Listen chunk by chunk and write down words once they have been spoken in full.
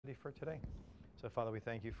study for today. So, Father, we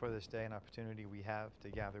thank you for this day and opportunity we have to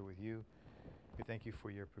gather with you. We thank you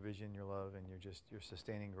for your provision, your love, and your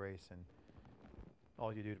sustaining grace, and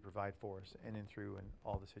all you do to provide for us in and through in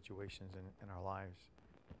all the situations in our lives.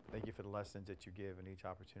 Thank you for the lessons that you give in each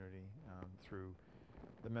opportunity through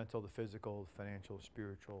the mental, the physical, the financial,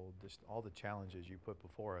 spiritual, just all the challenges you put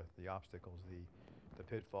before us, the obstacles, the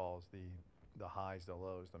pitfalls, the highs, the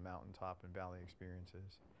lows, the mountaintop and valley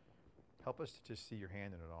experiences. Help us to just see your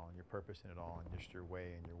hand in it all, and your purpose in it all, and just your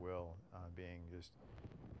way and your will being just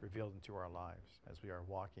revealed into our lives as we are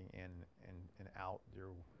walking in and out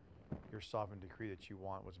your sovereign decree that you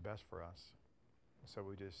want what's best for us. So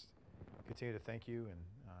we just continue to thank you, and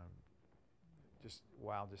just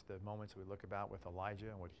the moments we look about with Elijah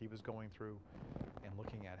and what he was going through, and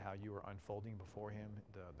looking at how you were unfolding before him,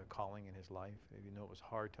 the calling in his life. Even though it was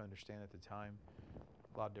hard to understand at the time,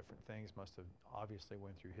 a lot of different things must have obviously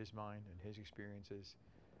went through his mind and his experiences.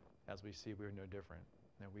 As we see, we're no different.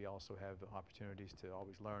 And we also have opportunities to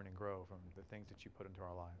always learn and grow from the things that you put into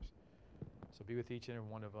our lives. So be with each and every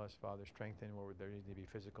one of us, Father. Strengthen where there needs to be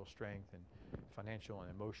physical strength, and financial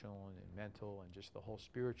and emotional and mental, and just the whole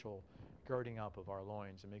spiritual girding up of our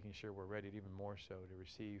loins, and making sure we're ready even more so to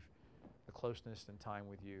receive the closeness and time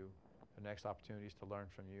with you, the next opportunities to learn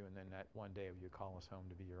from you, and then that one day you call us home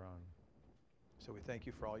to be your own. So we thank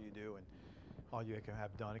you for all you do and all you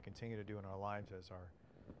have done and continue to do in our lives as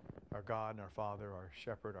our God and our Father, our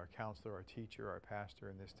shepherd, our counselor, our teacher, our pastor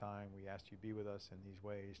in this time. We ask you to be with us in these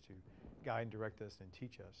ways, to guide and direct us and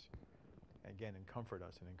teach us, again, and comfort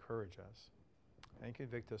us and encourage us, and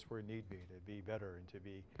convict us where need be, to be better and to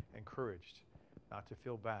be encouraged, not to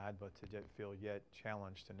feel bad, but to feel yet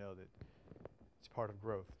challenged, to know that it's part of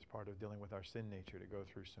growth. It's part of dealing with our sin nature, to go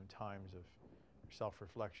through some times of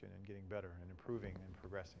self-reflection and getting better and improving and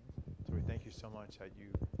progressing. So we thank you so much that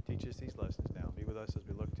you teach us these lessons now. Be with us as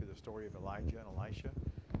we look to the story of Elijah and Elisha.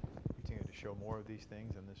 Continue to show more of these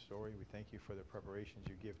things in this story. We thank you for the preparations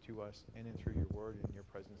you give to us in and through your word and your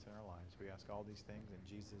presence in our lives. We ask all these things in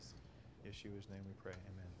Jesus, Yeshua's name we pray.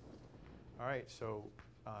 Amen. All right, so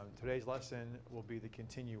today's lesson will be the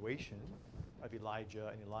continuation of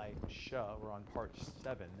Elijah and Elisha. We're on part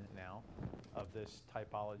 7 now of this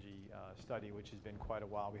typology study, which has been quite a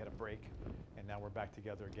while. We had a break, and now we're back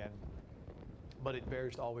together again. But it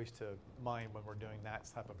bears always to mind when we're doing that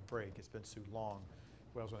type of break. It's been so long.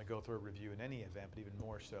 We always want to go through a review in any event, but even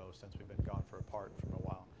more so since we've been gone for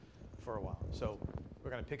a while. So we're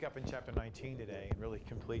going to pick up in chapter 19 today and really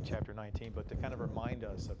complete chapter 19, but to kind of remind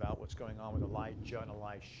us about what's going on with Elijah and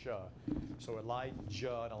Elisha. So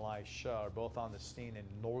Elijah and Elisha are both on the scene in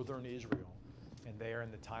northern Israel, and they are in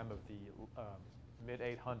the time of the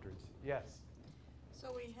mid-800s. Yes?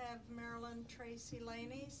 So we have Marilyn, Tracy,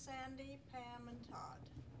 Laney, Sandy, Pam, and Todd.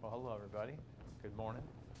 Well, hello, everybody. Good morning.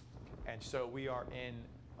 And so we are in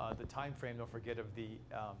the time frame, don't forget, of the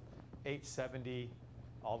 870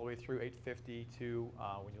 all the way through 850 to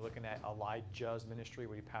when you're looking at Elijah's ministry,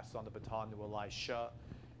 where he passes on the baton to Elisha.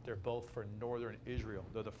 They're both for northern Israel.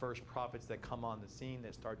 They're the first prophets that come on the scene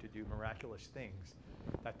that start to do miraculous things.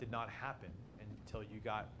 That did not happen until you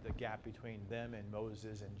got the gap between them and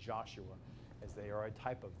Moses and Joshua, as they are a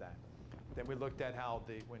type of that. Then we looked at how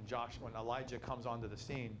when Elijah comes onto the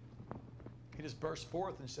scene, he just bursts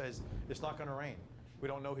forth and says, it's not going to rain. We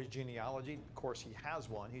don't know his genealogy. Of course, he has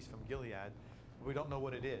one. He's from Gilead. We don't know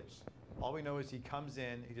what it is. All we know is he comes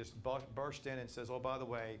in, he just bursts in and says, oh, by the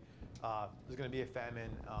way, there's going to be a famine,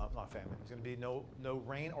 not famine, there's going to be no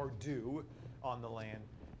rain or dew on the land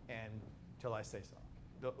until I say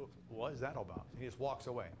so. What is that all about? He just walks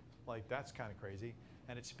away. Like, that's kind of crazy.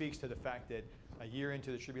 And it speaks to the fact that a year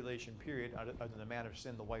into the tribulation period, under the man of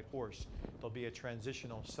sin, the white horse, there'll be a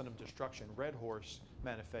transitional son of destruction, red horse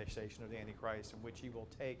manifestation of the Antichrist, in which he will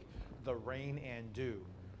take the rain and dew.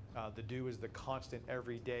 The dew is the constant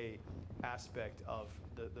everyday aspect of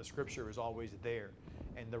the scripture is always there.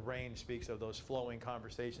 And the rain speaks of those flowing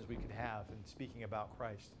conversations we could have and speaking about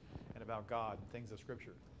Christ and about God and things of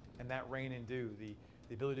scripture. And that rain and dew, the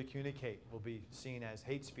ability to communicate, will be seen as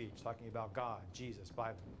hate speech, talking about God, Jesus,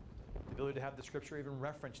 Bible. The ability to have the scripture even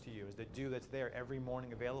referenced to you as the dew that's there every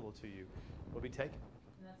morning available to you will be taken.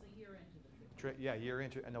 And that's a year into the trip. Yeah, year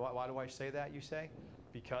into. And why do I say that, you say?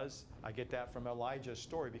 Because I get that from Elijah's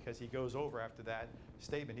story, because he goes over after that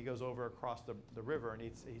statement. He goes over across the river, and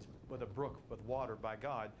he's with a brook with water by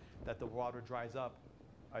God, that the water dries up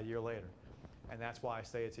a year later. And that's why I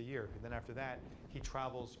say it's a year. And then after that, he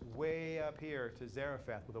travels way up here to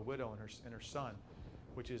Zarephath with a widow and her son,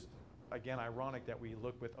 which is, again, ironic that we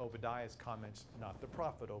look with Obadiah's comments, not the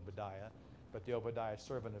prophet Obadiah, but the Obadiah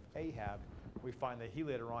servant of Ahab. We find that he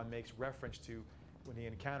later on makes reference to when he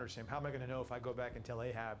encounters him, how am I going to know if I go back and tell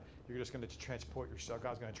Ahab, you're just going to transport yourself,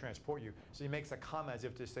 God's going to transport you? So he makes a comment as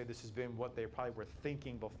if to say this has been what they probably were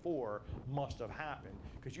thinking before must have happened,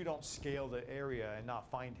 because you don't scale the area and not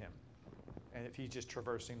find him. And if he's just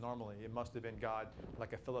traversing normally, it must have been God,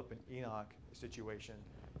 like a Philip and Enoch situation.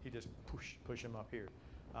 He just push him up here.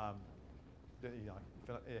 So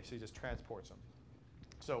he just transports him.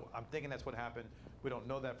 So I'm thinking that's what happened. We don't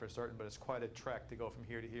know that for certain, but it's quite a trek to go from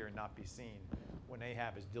here to here and not be seen when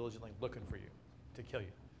Ahab is diligently looking for you to kill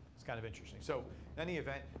you. It's kind of interesting. So in any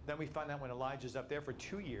event, then we find out when Elijah's up there for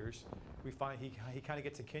 2 years, we find he kind of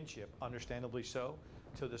gets a kinship, understandably so,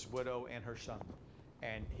 to this widow and her son.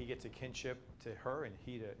 And he gets a kinship to her and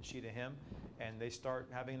she to him, and they start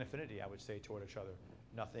having an affinity, I would say, toward each other.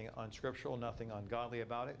 Nothing unscriptural, nothing ungodly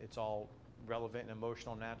about it. It's all relevant and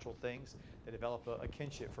emotional, natural things that develop a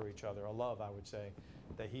kinship for each other, a love, I would say,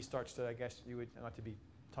 that he starts to, I guess you would, not to be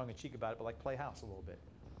tongue-in-cheek about it, but like play house a little bit.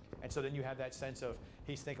 And so then you have that sense of,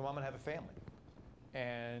 he's thinking, well, I'm going to have a family.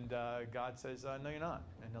 And God says, no, you're not.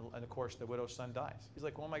 And of course, the widow's son dies. He's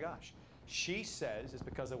like, oh my gosh. She says it's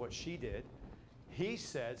because of what she did. He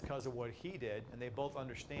says because of what he did, and they both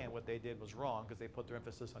understand what they did was wrong because they put their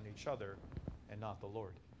emphasis on each other and not the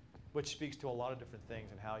Lord. Which speaks to a lot of different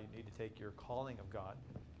things and how you need to take your calling of God.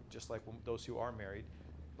 Just like when those who are married,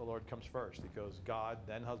 the Lord comes first. It goes God,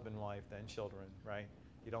 then husband, wife, then children, right?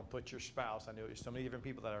 You don't put your spouse. I know there's so many different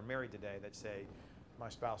people that are married today that say, my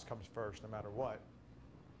spouse comes first no matter what.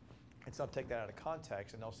 And some take that out of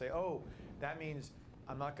context and they'll say, oh, that means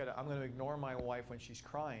I'm going to ignore my wife when she's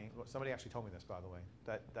crying. Well, somebody actually told me this, by the way,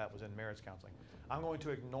 that was in marriage counseling. I'm going to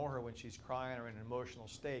ignore her when she's crying or in an emotional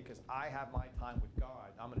state because I have my time with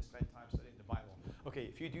God. I'm going to spend time studying the Bible. Okay,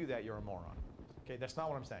 if you do that, you're a moron. Okay, that's not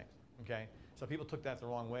what I'm saying. Okay, so people took that the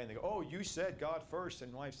wrong way and they go, oh, you said God first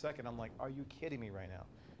and wife second. I'm like, are you kidding me right now?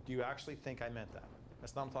 Do you actually think I meant that?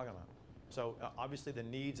 That's not what I'm talking about. So obviously the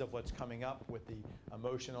needs of what's coming up with the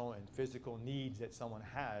emotional and physical needs that someone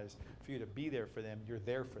has, for you to be there for them, you're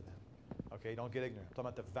there for them. Okay, don't get ignorant. I'm talking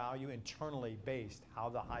about the value internally based, how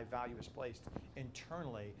the high value is placed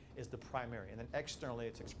internally is the primary. And then externally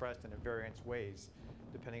it's expressed in various ways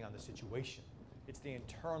depending on the situation. It's the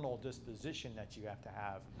internal disposition that you have to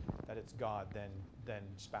have that it's God, then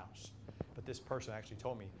spouse. But this person actually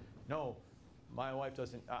told me, no, my wife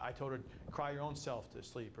doesn't, I told her, cry your own self to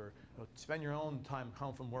sleep, or spend your own time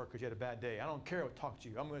home from work because you had a bad day. I don't care what talk to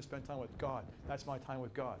you. I'm going to spend time with God. That's my time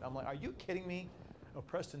with God. I'm like, are you kidding me? Oh,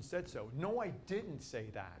 Preston said so. No, I didn't say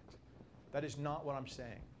that. That is not what I'm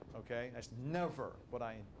saying, okay? That's never what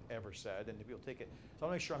I ever said, and if you'll take it. So I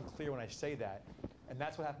want to make sure I'm clear when I say that. And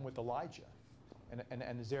that's what happened with Elijah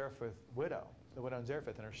and the Zarephath widow, the widow in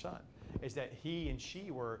Zarephath and her son, is that he and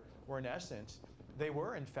she were in essence, they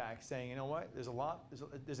were in fact saying, you know what, there's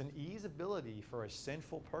an easeability for a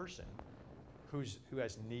sinful person who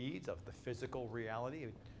has needs of the physical reality.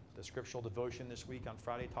 The scriptural devotion this week on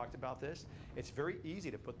Friday talked about this. It's very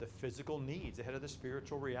easy to put the physical needs ahead of the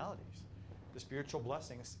spiritual realities. The spiritual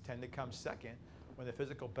blessings tend to come second when the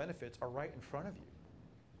physical benefits are right in front of you.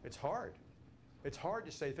 It's hard. It's hard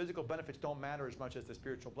to say physical benefits don't matter as much as the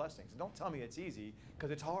spiritual blessings. Don't tell me it's easy, because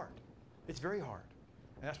it's hard. It's very hard.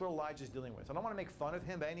 And that's what Elijah's dealing with. I don't want to make fun of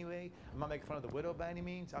him by any way. I'm not making fun of the widow by any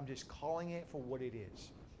means. I'm just calling it for what it is.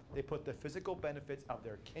 They put the physical benefits of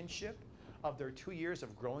their kinship, of their 2 years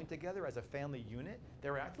of growing together as a family unit. They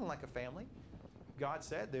were acting like a family. God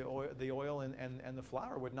said the oil and the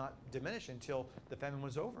flour would not diminish until the famine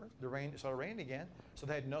was over. The rain started raining again, so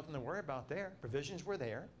they had nothing to worry about there. Provisions were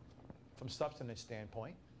there from a substance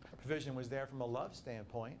standpoint. Provision was there from a love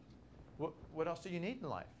standpoint. What else do you need in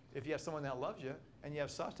life? If you have someone that loves you and you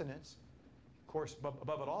have sustenance, of course,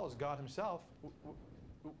 above it all is God himself,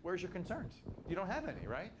 where's your concerns? You don't have any,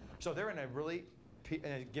 right? So they're in a really,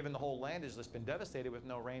 given the whole land has just been devastated with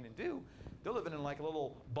no rain and dew, they're living in like a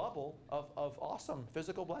little bubble of awesome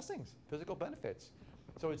physical blessings, physical benefits.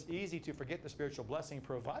 So it's easy to forget the spiritual blessing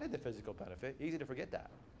provided the physical benefit, easy to forget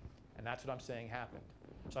that. And that's what I'm saying happened.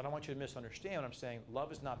 So I don't want you to misunderstand what I'm saying.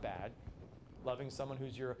 Love is not bad. Loving someone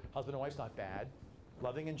who's your husband and wife is not bad.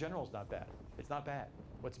 Loving in general is not bad. It's not bad.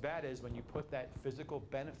 What's bad is when you put that physical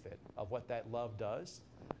benefit of what that love does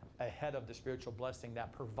ahead of the spiritual blessing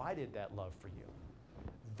that provided that love for you.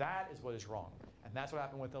 That is what is wrong. And that's what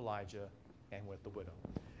happened with Elijah and with the widow.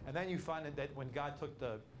 And then you find that when God took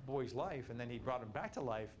the boy's life and then he brought him back to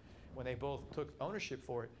life, when they both took ownership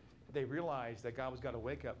for it, they realized that God was got a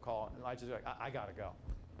wake-up call. And Elijah's like, I got to go.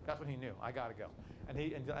 That's what he knew. I got to go.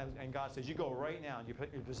 And God says, you go right now and you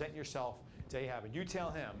present yourself to Ahab and you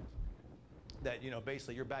tell him that, you know,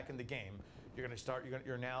 basically you're back in the game. You're going to start,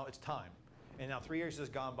 you're now, it's time. And now 3 years has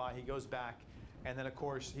gone by. He goes back And then, of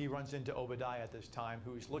course, he runs into Obadiah at this time,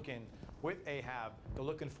 who's looking with Ahab. They're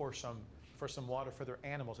looking for some water for their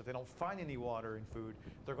animals. If they don't find any water and food,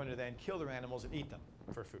 they're going to then kill their animals and eat them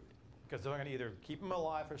for food. Because they're going to either keep them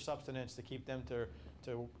alive for subsistence to keep them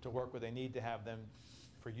to work where they need to have them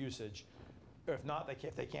for usage. Or if not,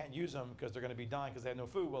 if they can't use them because they're going to be dying because they have no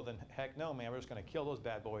food, well then heck no, man, we're just going to kill those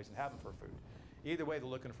bad boys and have them for food. Either way, they're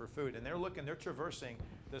looking for food. And they're traversing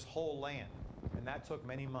this whole land. And that took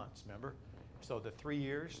many months, remember? So the 3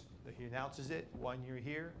 years, he announces it, 1 year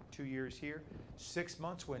here, 2 years here. 6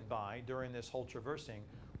 months went by during this whole traversing,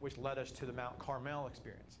 which led us to the Mount Carmel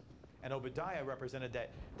experience. And Obadiah represented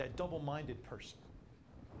that double-minded person,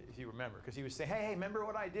 if you remember, because he would say, hey, remember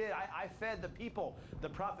what I did? I fed the people, the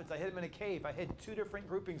prophets. I hid them in a cave. I hid 2 different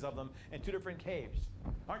groupings of them in 2 different caves.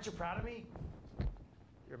 Aren't you proud of me? It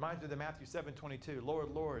reminds me of the Matthew 7:22.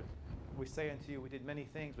 Lord, Lord, we say unto you, we did many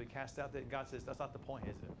things. We cast out that. God says, that's not the point,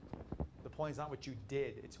 is it? The point is not what you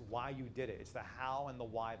did. It's why you did it. It's the how and the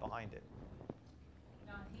why behind it.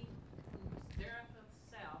 Now, there at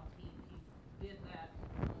the south, he did that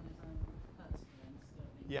on his own husband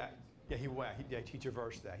instead of He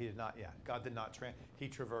traversed that. He did not, God did not, he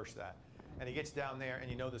traversed that. And he gets down there, and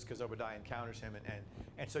you know this because Obadiah encounters him,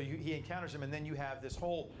 and so he encounters him, and then you have this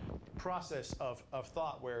whole process of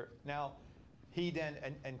thought where now he then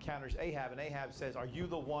encounters Ahab, and Ahab says, are you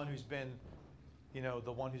the one who's been,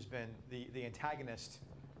 the antagonist,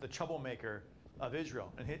 the troublemaker of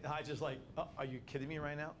Israel? And I just like, are you kidding me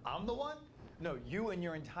right now? I'm the one? No, you and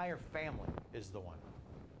your entire family is the one.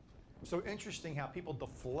 So interesting how people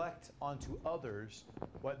deflect onto others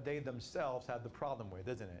what they themselves have the problem with,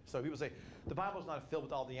 isn't it? So people say, the Bible's not filled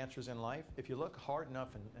with all the answers in life. If you look hard enough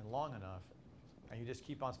and long enough, and you just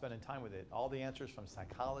keep on spending time with it, all the answers from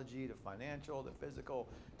psychology to financial to physical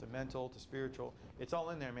to mental to spiritual, it's all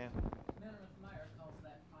in there, man. Meredith Meyer calls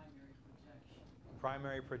that primary projection.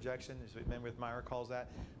 Primary projection is what Meredith Meyer calls that.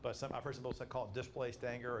 But I've heard some people call it displaced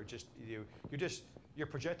anger, or just you're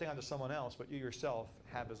projecting onto someone else, but you yourself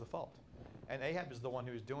have as a fault. And Ahab is the one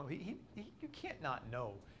who's doing. You can't not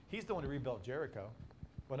know. He's the one who rebuilt Jericho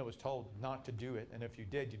when it was told not to do it, and if you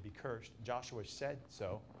did, you'd be cursed. Joshua said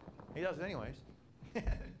so. He does it anyways.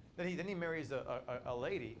 Then he marries a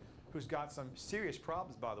lady who's got some serious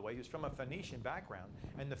problems, by the way, who's from a Phoenician background.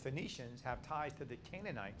 And the Phoenicians have ties to the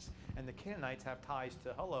Canaanites, and the Canaanites have ties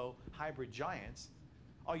to, hybrid giants.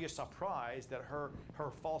 Are you surprised that her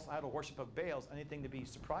false idol worship of Baal is anything to be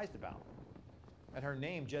surprised about? And her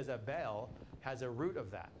name, Jezebel, has a root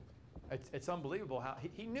of that. It's unbelievable how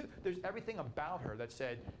he knew. There's everything about her that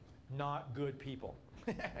said, not good people.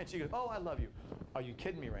 And she goes, oh, I love you. Are you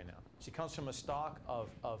kidding me right now? She comes from a stock of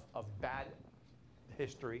bad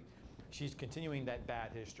history. She's continuing that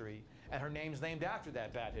bad history. And her name's named after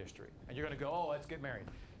that bad history. And you're going to go, oh, let's get married.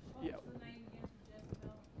 What's the name again for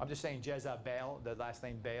Jezebel? I'm just saying Jezebel, the last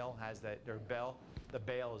name Baal has that, or Bel. The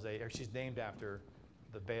Baal is she's named after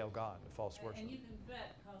the Baal god, the false worship. And you can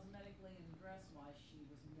bet cosmetically and dress-wise she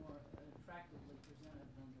was more attractively presented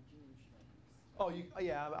than the Jewish ladies. Oh,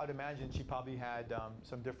 yeah, I would imagine she probably had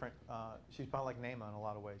some different, she's probably like Naaman in a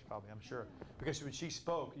lot of ways, probably, I'm sure. Because when she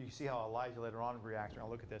spoke, you see how Elijah later on reacted. I'll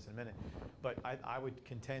look at this in a minute. But I would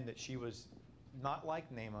contend that she was not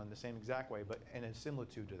like Naaman the same exact way, but in a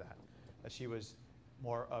similitude to that. That she was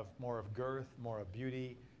more of girth, more of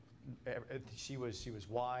beauty. She was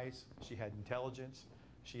wise, she had intelligence,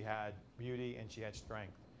 she had beauty, and she had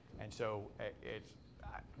strength. And so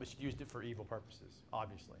but she used it for evil purposes,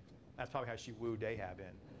 obviously. That's probably how she wooed Ahab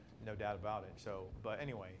in, no doubt about it. So, but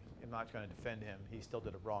anyway, I'm not going to defend him. He still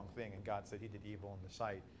did a wrong thing, and God said he did evil in the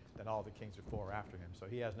sight than all the kings before or after him. So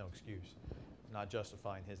he has no excuse, not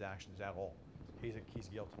justifying his actions at all. He's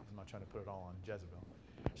guilty. I'm not trying to put it all on Jezebel.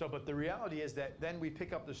 So, but the reality is that then we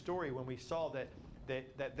pick up the story when we saw that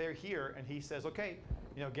they're here, and he says, okay,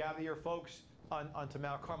 gather your folks onto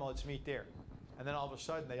Mount Carmel. Let's meet there. And then all of a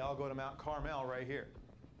sudden, they all go to Mount Carmel right here.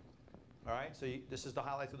 All right, so this is the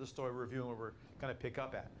highlights of the story we're reviewing, where we're going to pick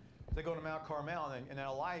up at. They go to Mount Carmel, and then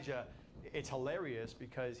Elijah, it's hilarious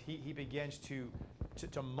because he begins to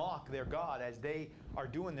mock their God as they are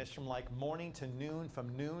doing this from like morning to noon,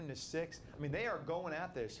 from noon to 6. I mean, they are going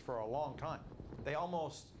at this for a long time. They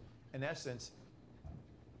almost, in essence,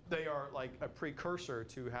 they are like a precursor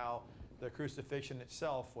to how the crucifixion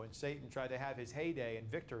itself, when Satan tried to have his heyday and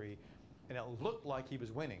victory, and it looked like he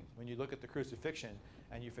was winning. When you look at the crucifixion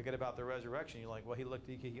and you forget about the resurrection, you're like, well, he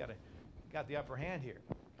got the upper hand here.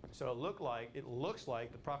 So it looks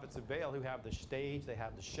like the prophets of Baal, who have the stage, they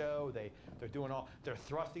have the show, they're doing they're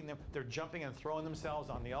thrusting them, they're jumping and throwing themselves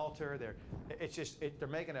on the altar. They're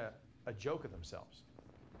making a joke of themselves.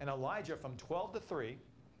 And Elijah, from 12 to 3,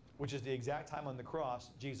 which is the exact time on the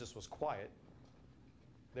cross Jesus was quiet.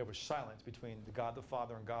 There was silence between the God the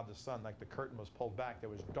Father and God the Son, like the curtain was pulled back.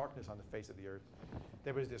 There was darkness on the face of the earth.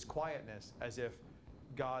 There was this quietness, as if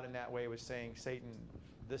God in that way was saying, Satan,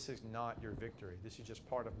 this is not your victory. This is just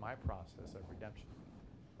part of my process of redemption.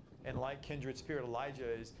 And like kindred spirit,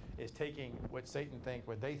 Elijah is taking what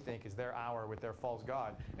what they think is their hour with their false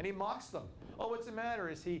god, and he mocks them. Oh, what's the matter?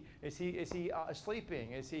 Is he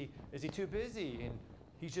sleeping? Is he too busy? And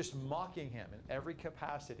he's just mocking him in every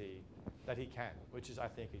capacity that he can, which is, I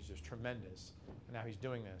think, is just tremendous. And now he's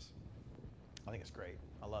doing this. I think it's great.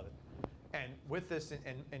 I love it. And with this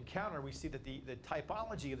encounter, we see that the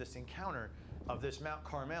typology of this encounter of this Mount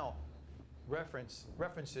Carmel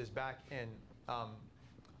references back in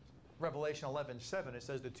Revelation 11:7. It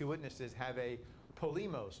says the two witnesses have a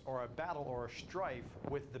polemos, or a battle or a strife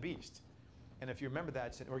with the beast. And if you remember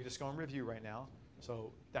that, we're just going to review right now.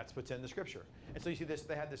 So that's what's in the scripture. And so you see this,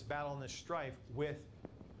 they had this battle and this strife with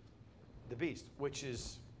the beast, which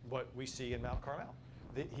is what we see in Mount Carmel.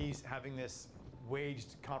 He's having this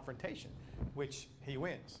waged confrontation, which he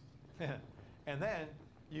wins. And then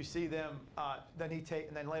you see them, and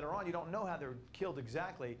then later on, you don't know how they're killed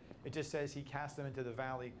exactly. It just says he cast them into the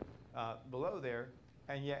valley below there,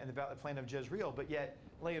 and yet in the plain of Jezreel. But yet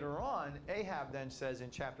later on, Ahab then says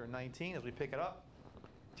in chapter 19, as we pick it up,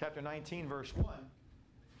 chapter 19, verse 1,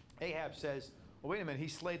 Ahab says, well, wait a minute, he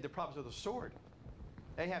slayed the prophets with a sword.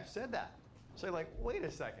 Ahab said that. So you're like, wait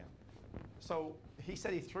a second. So he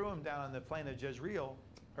said he threw him down in the plain of Jezreel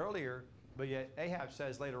earlier, but yet Ahab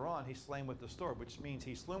says later on he slain with the sword, which means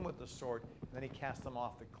he slew him with the sword, and then he cast him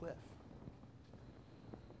off the cliff,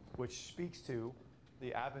 which speaks to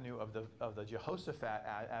the avenue of the Jehoshaphat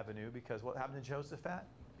avenue, because what happened to Jehoshaphat?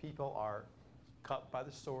 People are cut by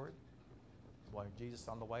the sword, like Jesus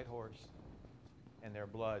on the white horse, and their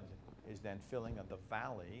blood is then filling of the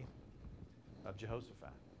valley of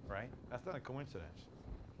Jehoshaphat, right? That's not a coincidence.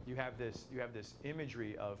 You have this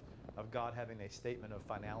imagery of God having a statement of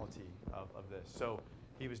finality of this. So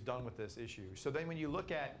he was done with this issue. So then when you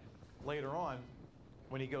look at later on,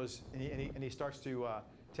 when he goes and he starts to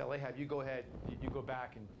tell Ahab, you go ahead, you go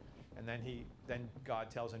back, and then God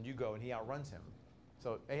tells him, you go, and he outruns him.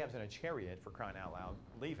 So Ahab's in a chariot, for crying out loud,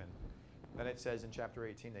 leaving. Then it says in chapter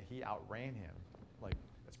 18 that he outran him. Like,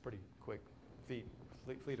 that's pretty quick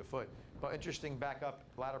fleet of foot. But interesting, back up,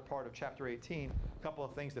 latter part of chapter 18, a couple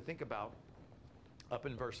of things to think about. Up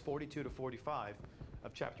in verse 42 to 45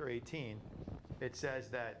 of chapter 18, it says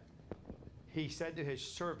that he said to his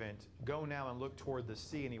servant, go now and look toward the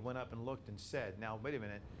sea. And he went up and looked and said, now, wait a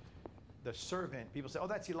minute. The servant, people say, oh,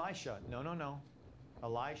 that's Elisha. No, no, no.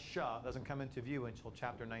 Elisha doesn't come into view until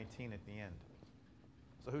chapter 19 at the end.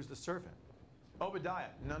 So who's the servant? Obadiah.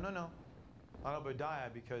 No, no, no. Not Obadiah,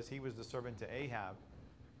 because he was the servant to Ahab,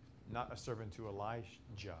 not a servant to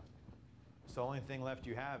Elijah. So the only thing left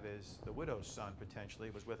you have is the widow's son,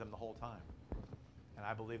 potentially, was with him the whole time. And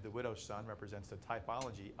I believe the widow's son represents the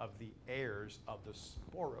typology of the heirs of the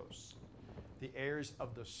sporos. The heirs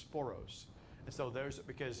of the sporos. And so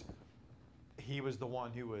because he was the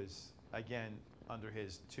one who was, again, under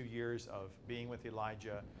his 2 years of being with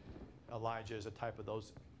Elijah. Elijah is a type of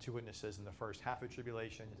those two witnesses in the first half of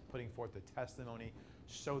tribulation, putting forth the testimony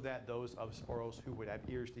so that those of sporos who would have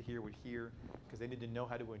ears to hear would hear, because they need to know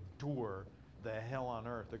how to endure the hell on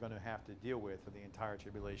earth they're going to have to deal with for the entire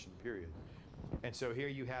tribulation period. And so here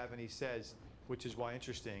you have, and he says, which is why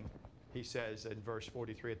interesting, he says in verse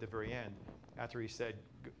 43 at the very end, after he said,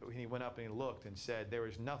 he went up and he looked and said, there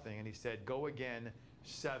is nothing. And he said, go again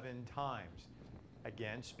 7 times.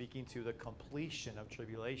 Again, speaking to the completion of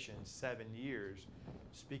tribulation, 7 years,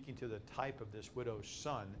 speaking to the type of this widow's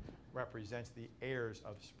son, represents the heirs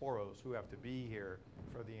of sporos who have to be here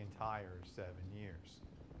for the entire 7 years.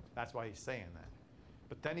 That's why he's saying that.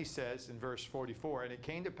 But then he says in verse 44, and it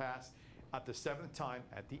came to pass at the 7th time,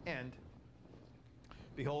 at the end,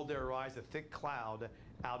 behold, there arose a thick cloud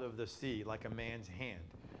out of the sea like a man's hand.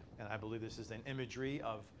 And I believe this is an imagery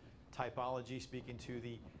of typology, speaking to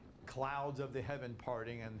the clouds of the heaven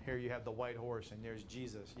parting, and here you have the white horse, and there's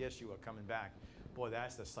Jesus, Yeshua, coming back. Boy,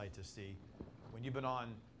 that's the sight to see. When you've been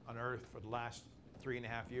on earth for the last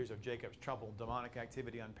 3.5 years of Jacob's trouble, demonic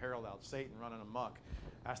activity unparalleled, Satan running amok,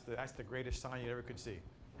 that's the greatest sign you ever could see.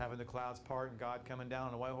 Having the clouds part and God coming down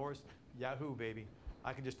on a white horse, yahoo, baby.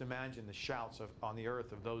 I can just imagine the shouts on the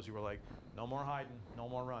earth of those who were like, no more hiding, no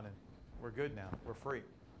more running. We're good now. We're free.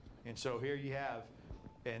 And so here you have,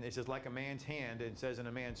 and it says like a man's hand, and it says in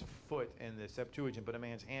a man's foot in the Septuagint, but a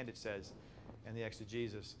man's hand it says in the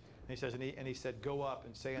exegesis. And he says, and he said, go up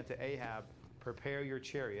and say unto Ahab, prepare your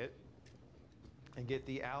chariot, and get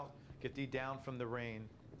thee down from the rain,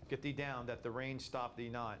 Get thee down, that the rain stop thee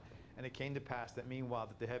not. And it came to pass that meanwhile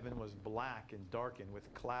that the heaven was black and darkened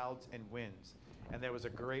with clouds and winds. And there was a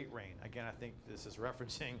great rain. Again, I think this is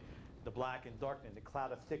referencing the black and darkness. The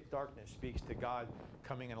cloud of thick darkness speaks to God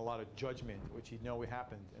coming in a lot of judgment, which you know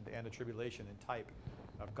happened at the end of tribulation, in type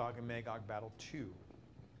of Gog and Magog battle 2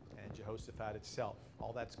 and Jehoshaphat itself.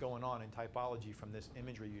 All that's going on in typology from this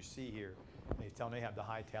imagery you see here. And he's telling Ahab to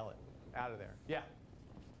hightail it out of there. Yeah?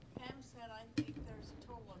 Pam said, I think there's a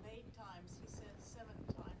total of 8 times. He said 7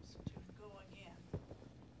 times to go again.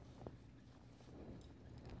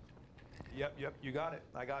 Yep, you got it.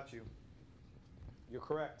 I got you. You're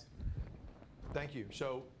correct. Thank you.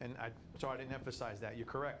 So, and sorry I didn't emphasize that. You're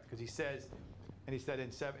correct, because he says, and he said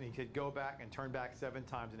in 7, he could go back and turn back 7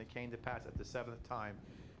 times, and it came to pass at the 7th time,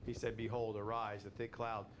 he said, behold, arise, a thick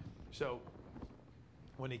cloud. So,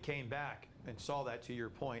 when he came back and saw that, to your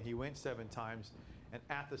point, he went 7 times, and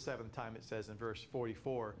at the 7th time, it says in verse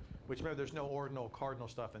 44, which remember, there's no ordinal cardinal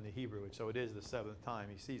stuff in the Hebrew, so it is the 7th time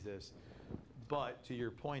he sees this. But to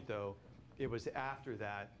your point, though, it was after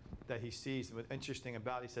that he sees, what's interesting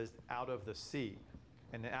about it, he says, out of the sea.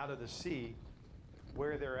 And out of the sea,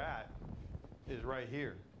 where they're at is right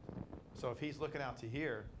here. So if he's looking out to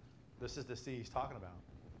here, this is the sea he's talking about.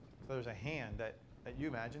 So there's a hand that you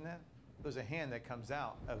imagine that? There's a hand that comes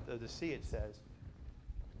out of the sea, it says.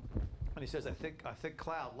 And he says a thick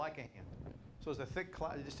cloud like a hand. So it's a thick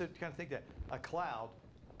cloud. Just to kind of think that a cloud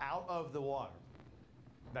out of the water.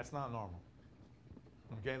 That's not normal.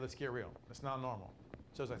 Okay, let's get real. It's not normal.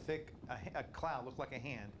 So it's a cloud looks like a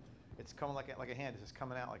hand. It's coming like a hand. It's just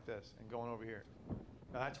coming out like this and going over here.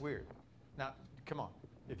 Now that's weird. Now, come on.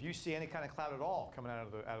 If you see any kind of cloud at all coming out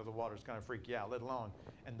of the water, it's going to freak you out, let alone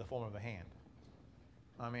in the form of a hand.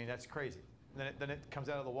 I mean, that's crazy. Then it comes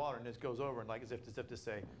out of the water and it goes over and like as if to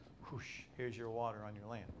say, whoosh, here's your water on your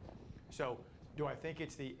land. So do I think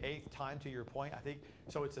it's the 8th time, to your point? I think,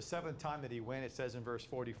 so it's the 7th time that he went, it says in verse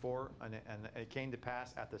 44, and it came to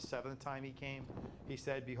pass at the 7th time he came, he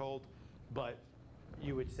said, behold. But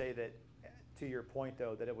you would say that, to your point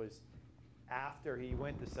though, that it was after he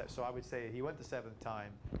went so I would say he went the 7th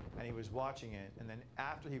time and he was watching it, and then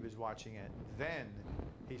after he was watching it, then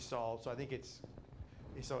he saw, so I think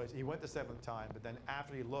he went the 7th time, but then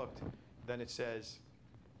after he looked, then it says,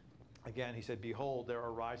 again, he said, behold, there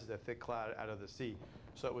arises a thick cloud out of the sea.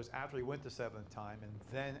 So it was after he went the 7th time, and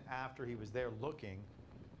then after he was there looking,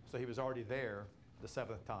 so he was already there the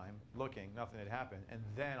 7th time, looking, nothing had happened, and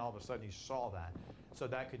then all of a sudden he saw that. So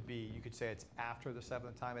that could be, you could say it's after the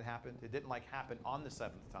 7th time it happened. It didn't like happen on the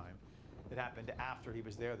 7th time. It happened after he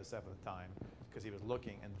was there the 7th time, because he was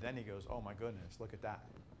looking, and then he goes, oh my goodness, look at that.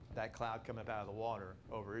 That cloud coming up out of the water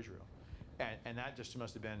over Israel. And that just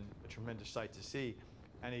must have been a tremendous sight to see.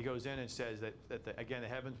 And he goes in and says that again, the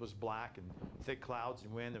heavens was black and thick clouds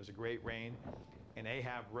and wind. There was a great rain. And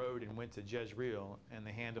Ahab rode and went to Jezreel, and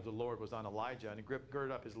the hand of the Lord was on Elijah, and he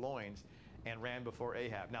girded up his loins and ran before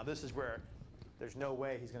Ahab. Now this is where there's no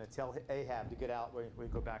way he's going to tell Ahab to get out. We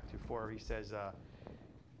go back to 4. He says,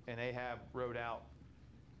 and Ahab rode out.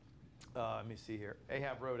 Let me see here.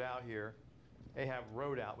 Ahab rode out here. Ahab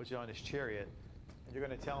rode out, which is on his chariot. And you're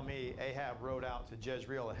going to tell me Ahab rode out to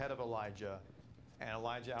Jezreel ahead of Elijah, and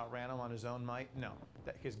Elijah outran him on his own might? No,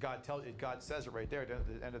 because God says it right there at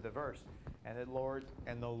the end of the verse. And the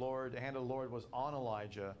hand of the Lord was on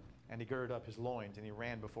Elijah, and he girded up his loins, and he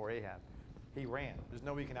ran before Ahab. He ran. There's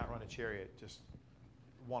no way you can outrun a chariot just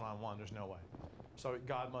one-on-one. There's no way. So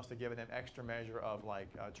God must have given him extra measure of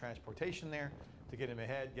transportation there to get him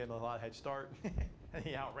ahead, get him a lot of head start, and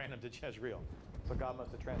he outran him to Jezreel. So God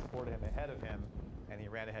must have transported him ahead of him, and he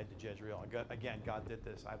ran ahead to Jezreel. Again, God did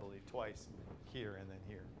this, I believe, twice, here and then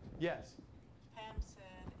here. Yes? Pam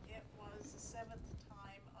said it was the 7th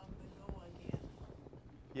time of the go again.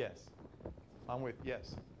 Yes. I'm with,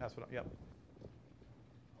 yes. That's what, yep. She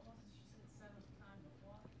said 7th time of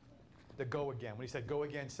what? The go again. When he said go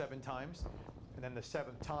again 7 times, and then the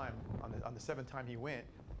 7th time, on the 7th time he went,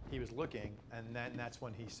 he was looking, and then that's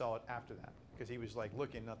when he saw it after that. Because he was like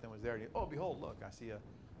looking, nothing was there. And he, oh, behold, look, I see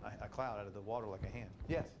a cloud out of the water like a hand.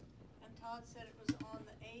 Yes? And Todd said it was on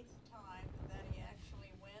the 8th time that he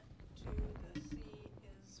actually went to the sea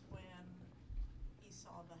is when he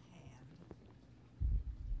saw the hand.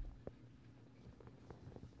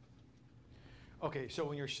 Okay, so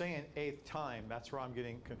when you're saying 8th time, that's where I'm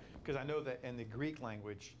getting, because I know that in the Greek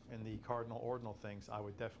language, in the cardinal ordinal things, I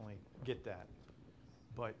would definitely get that.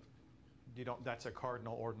 But you don't, that's a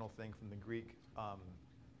cardinal ordinal thing from the Greek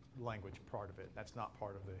language part of it. That's not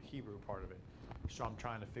part of the Hebrew part of it. So I'm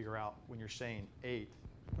trying to figure out when you're saying 8th.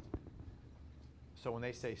 So when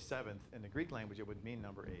they say 7th in the Greek language, it would mean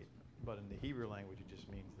number 8. but in the Hebrew language, it just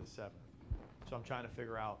means the seventh. So I'm trying to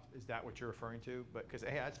figure out, is that what you're referring to? But because,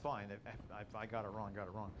 hey, that's fine. If I got it wrong, got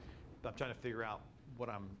it wrong. But I'm trying to figure out what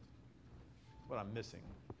I'm missing.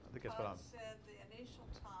 I think that's what God I'm. said the initial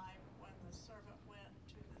time when the servant went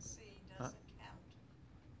to the sea doesn't count.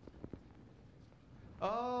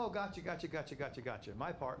 Oh, gotcha.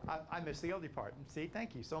 My part. I missed the other part. See,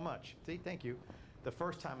 thank you so much. See, thank you. The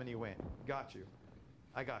first time when he went, got you.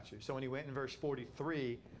 I got you. So when he went in verse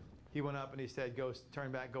 43, he went up and he said, "Go,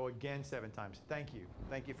 turn back, go again 7 times." Thank you.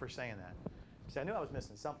 Thank you for saying that. See, I knew I was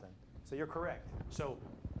missing something. So you're correct. So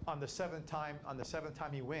on the seventh time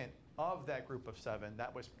he went, of that group of 7,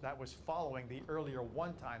 that was following the earlier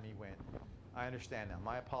one time he went. I understand now.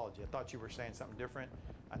 My apology. I thought you were saying something different.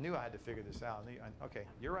 I knew I had to figure this out. Okay,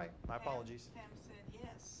 you're right. My apologies. Pam said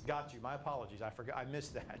yes. Got you. My apologies. I forgot. I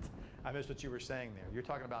missed that. I missed what you were saying there. You're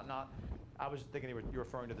talking about not. I was thinking you were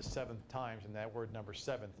referring to the 7th times and that word number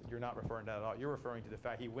 7th. You're not referring to that at all. You're referring to the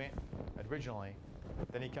fact he went originally,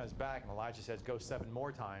 then he comes back and Elijah says go 7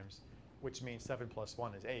 more times, which means 7 plus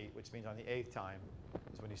 1 is 8, which means on the 8th time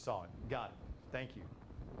is when he saw it. Got it. Thank you.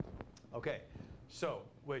 Okay. So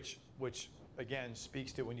which again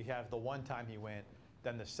speaks to when you have the one time he went,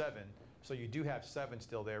 then the 7. So you do have 7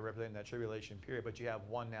 still there representing that tribulation period, but you have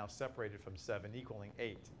 1 now separated from 7 equaling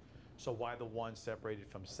 8. So why the 1 separated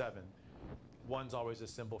from 7? 1's always a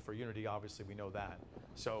symbol for unity, obviously we know that.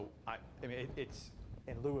 So I mean it's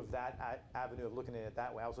in lieu of that avenue of looking at it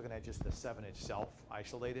that way, I was looking at just the 7 itself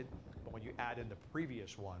isolated, but when you add in the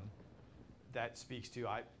previous one, that speaks to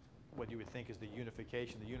what you would think is the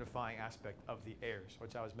unification, the unifying aspect of the heirs,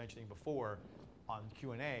 which I was mentioning before on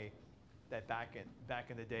Q&A, that back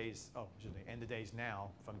in the days, in the days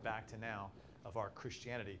now, from back to now of our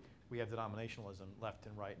Christianity, we have denominationalism left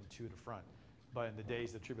and right and to the front. But in the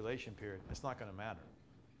days of the tribulation period, it's not going to matter.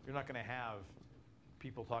 You're not going to have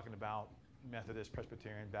people talking about Methodist,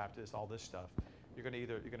 Presbyterian, Baptist, all this stuff. You're going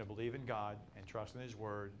to believe in God and trust in His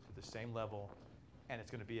Word at the same level, and it's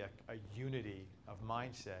going to be a unity of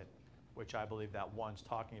mindset, which I believe that 1's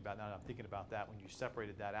talking about. Now that I'm thinking about that, when you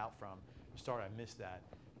separated that out from, sorry, I missed that.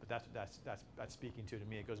 But that's speaking to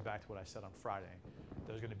me. It goes back to what I said on Friday.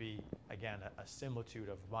 There's going to be, again, a similitude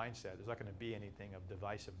of mindset. There's not going to be anything of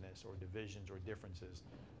divisiveness or divisions or differences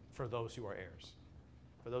for those who are heirs.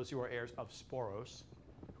 For those who are heirs of Sporos,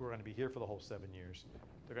 who are going to be here for the whole 7 years,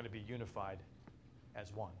 they're going to be unified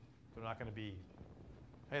as one. They're not going to be,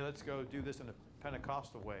 hey, let's go do this in a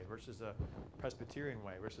Pentecostal way versus a Presbyterian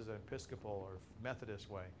way versus an Episcopal or Methodist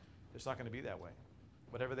way. It's not going to be that way.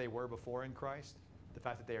 Whatever they were before in Christ, the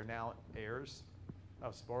fact that they are now heirs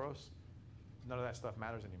of Sporos, none of that stuff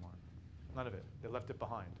matters anymore. None of it. They left it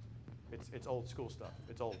behind. It's old school stuff.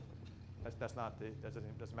 It's old. That doesn't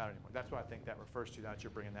matter anymore. That's what I think that refers to. Now that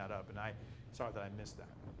you're bringing that up, and sorry that I missed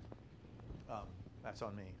that. That's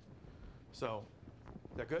on me. So,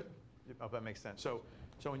 is that good? I hope that makes sense. So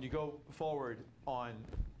when you go forward on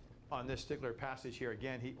this particular passage here,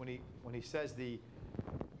 again, when he says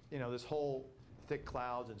this whole thick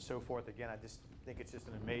clouds and so forth, again, I just think it's just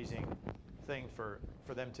an amazing thing for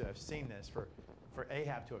them to have seen this, for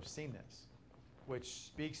Ahab to have seen this, which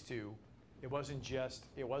speaks to it wasn't just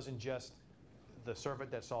the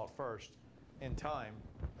servant that saw it first. In time,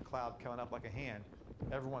 a cloud coming up like a hand,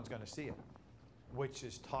 everyone's going to see it, which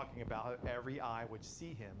is talking about how every eye would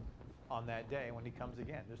see him on that day when he comes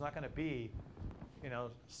again. There's not going to be,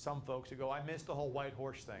 some folks who go, I missed the whole white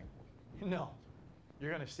horse thing. No.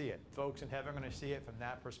 You're going to see it. Folks in heaven are going to see it from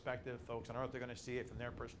that perspective. Folks on earth are going to see it from their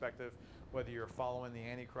perspective. Whether you're following the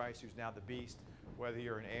Antichrist, who's now the beast, whether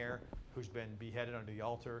you're an heir who's been beheaded under the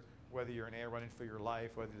altar, whether you're an heir running for your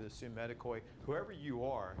life, whether you're the sum medicoi, whoever you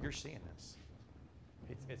are, you're seeing this.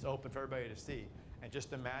 It's open for everybody to see. And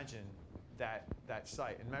just imagine that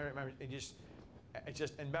sight. And remember,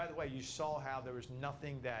 and by the way, you saw how there was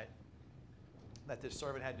nothing that this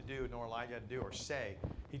servant had to do, nor Elijah had to do or say.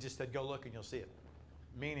 He just said, go look and you'll see it.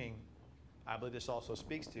 Meaning, I believe this also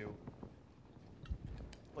speaks to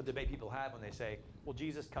what debate people have when they say, will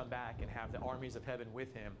Jesus come back and have the armies of heaven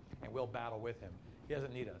with him and we'll battle with him? He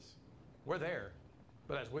doesn't need us. We're there,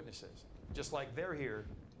 but as witnesses. Just like they're here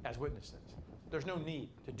as witnesses. There's no need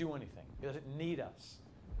to do anything. He doesn't need us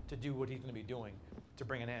to do what he's going to be doing to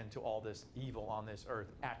bring an end to all this evil on this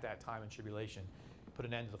earth at that time in tribulation. Put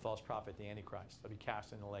an end to the false prophet, the Antichrist. He'll be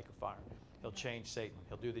cast in the lake of fire. He'll change Satan.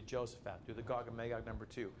 He'll do the Josaphat, do the Gog and Magog number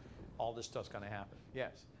 2. All this stuff's going to happen.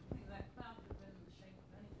 Yes? That cloud could have been in the shape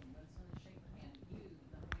of anything, but it's in the shape of hand. You,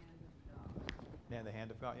 the hand of God. Man, the hand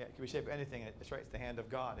of God. Yeah, it can be shaped of anything. It's right. It's the hand of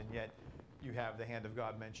God. And yet you have the hand of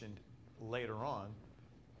God mentioned later on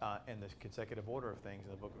in the consecutive order of things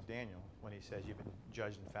in the book of Daniel, when he says you've been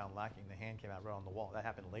judged and found lacking, the hand came out right on the wall. That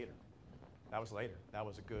happened later. That was later. That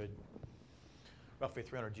was a good, roughly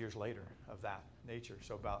 300 years later of that nature.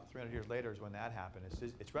 So about 300 years later is when that happened.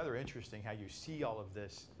 It's rather interesting how you see all of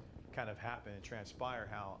this kind of happen and transpire.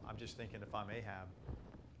 How I'm just thinking, if I'm Ahab,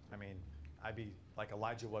 I mean, I'd be like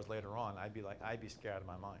Elijah was later on. I'd be scared out of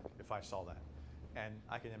my mind if I saw that. And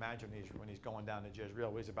I can imagine when he's going down to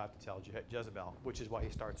Jezreel, what he's about to tell Jezebel, which is why he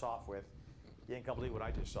starts off with, "You ain't gonna believe what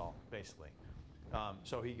I just saw," basically.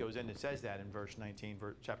 So he goes in and says that in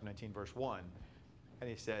chapter 19, verse 1. And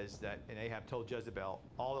he says that, and Ahab told Jezebel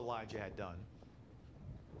all Elijah had done,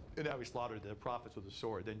 and how he slaughtered the prophets with the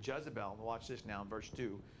sword. Then Jezebel, watch this now in verse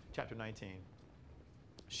 2, chapter 19,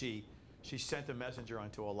 she sent a messenger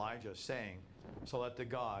unto Elijah, saying, "So let the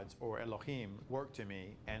gods, or Elohim, work to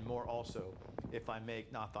me, and more also, if I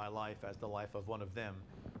make not thy life as the life of one of them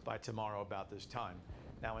by tomorrow about this time."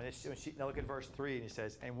 Now, now look at verse 3, and he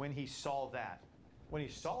says, and when he saw that,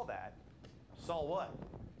 saw what?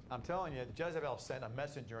 I'm telling you, Jezebel sent a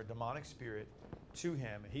messenger, a demonic spirit, to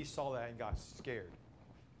him, and he saw that and got scared.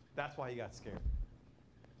 That's why he got scared.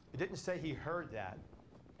 It didn't say he heard that.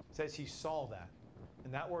 It says he saw that.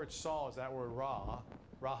 And that word saw is that word raha.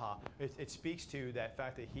 It speaks to that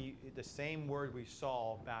fact that the same word we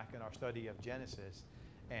saw back in our study of Genesis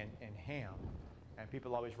and Ham. And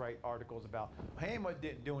people always write articles about Ham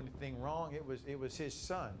didn't do anything wrong. It was his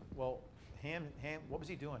son. Well, Ham, what was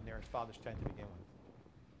he doing near his father's tent to begin with?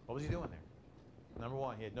 What was he doing there? Number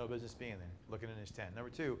one, he had no business being there, looking in his tent. Number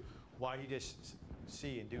two, why he just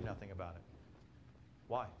see and do nothing about it?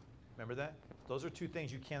 Why? Remember that? Those are two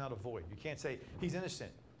things you cannot avoid. You can't say he's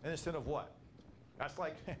innocent. Innocent of what? That's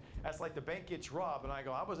like the bank gets robbed, and I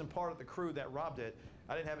go, I wasn't part of the crew that robbed it.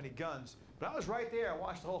 I didn't have any guns, but I was right there. I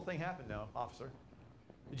watched the whole thing happen. No, officer.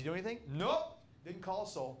 Did you do anything? Nope. Didn't call a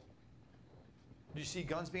soul. Did you see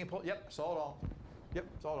guns being pulled? Yep, saw it all. Yep,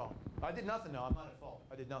 saw it all. I did nothing. No, I'm not at fault.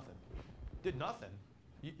 I did nothing. Did nothing.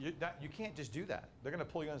 You can't just do that. They're going to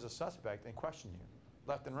pull you as a suspect and question you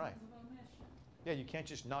left and right. Yeah, you can't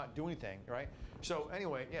just not do anything, right? So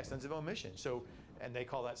anyway, yeah, sense of omission. So, and they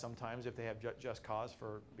call that sometimes, if they have just cause,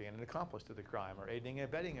 for being an accomplice to the crime or aiding and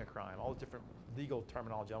abetting a crime. All the different legal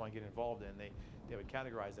terminology I want to get involved in, they would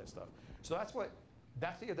categorize that stuff. So that's what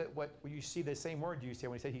you see the same word used here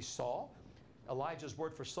when he said he saw. Elijah's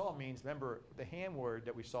word for saw means, remember the Ham word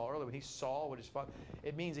that we saw earlier, when he saw what his father,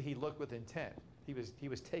 it means that he looked with intent. He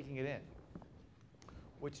was taking it in,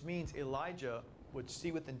 which means Elijah would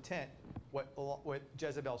see with intent what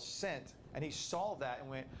Jezebel sent, and he saw that and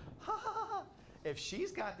went, ha ha ha ha. If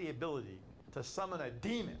she's got the ability to summon a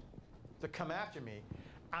demon to come after me,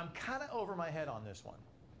 I'm kind of over my head on this one.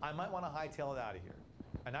 I might want to hightail it out of here.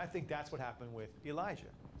 And I think that's what happened with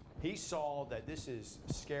Elijah. He saw that this is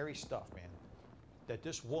scary stuff, man. That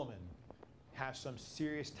this woman has some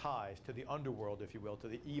serious ties to the underworld, if you will, to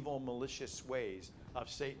the evil, malicious ways of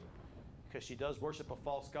Satan. Because she does worship a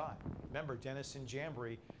false god. Remember, Dennis and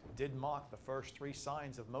Jamboree did mock the first 3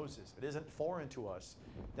 signs of Moses. It isn't foreign to us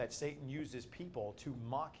that Satan uses people to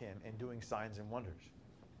mock him in doing signs and wonders.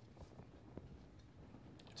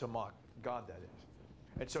 To mock God, that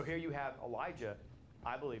is. And so here you have Elijah,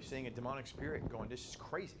 I believe, seeing a demonic spirit going, this is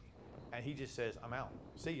crazy. And he just says, I'm out.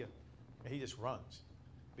 See ya. And he just runs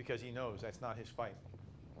because he knows that's not his fight.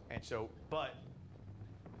 And so, but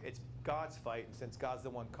it's God's fight, and since God's the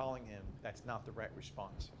one calling him, that's not the right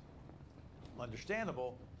response.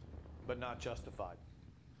 Understandable, but not justified.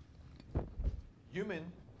 Human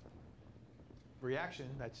reaction,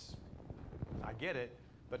 I get it,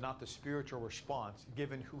 but not the spiritual response,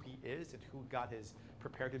 given who he is and who God has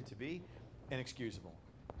prepared him to be, inexcusable.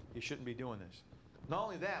 He shouldn't be doing this. Not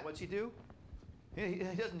only that, what's he do? He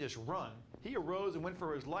doesn't just run. He arose and went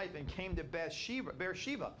for his life and came to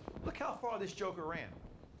Beersheba. Look how far this joker ran.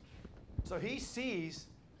 So he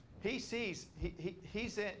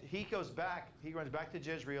goes back, he runs back to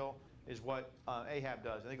Jezreel, is what Ahab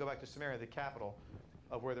does. And they go back to Samaria, the capital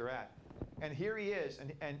of where they're at. And here he is,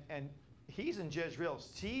 and he's in Jezreel,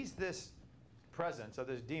 sees this presence of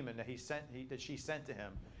this demon that she sent to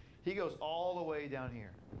him. He goes all the way down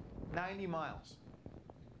here, 90 miles.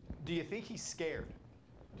 Do you think he's scared?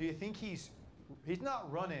 Do you think he's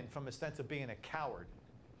not running from a sense of being a coward?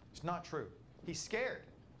 It's not true. He's scared.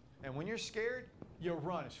 And when you're scared, you'll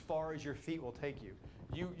run as far as your feet will take you.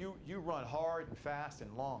 You run hard and fast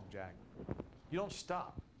and long, Jack. You don't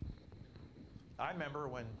stop. I remember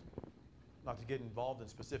when, not to get involved in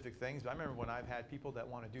specific things, but I remember when I've had people that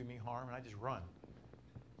want to do me harm, and I just run.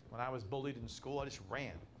 When I was bullied in school, I just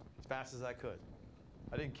ran as fast as I could.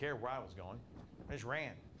 I didn't care where I was going. I just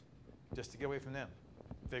ran just to get away from them.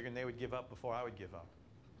 figuring they would give up before I would give up.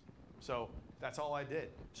 So that's all I did.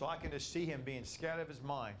 So I can just see him being scared out of his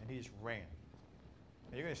mind, and he just ran.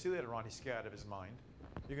 And you're going to see later on he's scared out of his mind.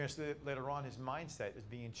 You're going to see later on his mindset is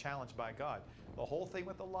being challenged by God. The whole thing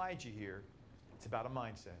with Elijah here, it's about a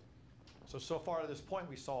mindset. So far to this point,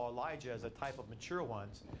 we saw Elijah as a type of mature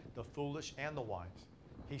ones, the foolish and the wise.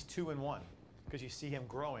 He's 2 in 1, because you see him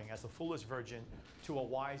growing as a foolish virgin to a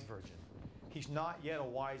wise virgin. He's not yet a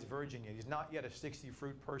wise virgin yet. He's not yet a 60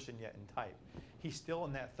 fruit person yet in type. He's still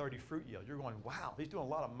in that 30 fruit yield. You're going, wow, he's doing a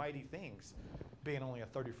lot of mighty things being only a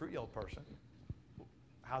 30 fruit yield person.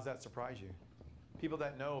 How's that surprise you? People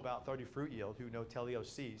that know about 30 fruit yield, who know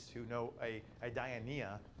teleosis, who know a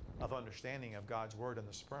diania of understanding of God's word and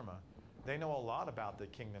the sperma, they know a lot about the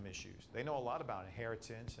kingdom issues. They know a lot about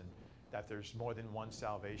inheritance and that there's more than one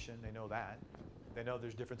salvation. They know that. They know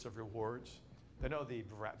there's difference of rewards. They know the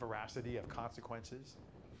veracity of consequences.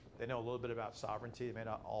 They know a little bit about sovereignty. They may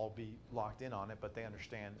not all be locked in on it, but they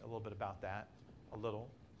understand a little bit about that, a little.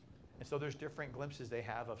 And so there's different glimpses they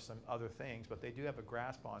have of some other things, but they do have a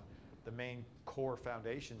grasp on the main core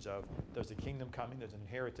foundations of there's a kingdom coming, there's an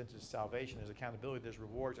inheritance, there's salvation, there's accountability, there's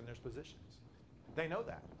rewards, and there's positions. They know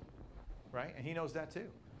that, right? And he knows that too.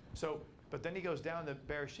 So, but then he goes down to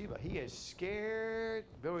Beersheba. He is scared.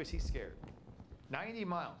 Boy, is he scared. 90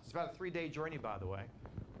 miles. It's about a 3-day journey, by the way.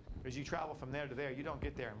 As you travel from there to there, you don't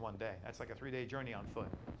get there in one day. That's like a 3-day journey on foot.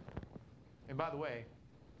 And by the way,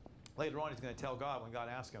 later on, he's going to tell God when God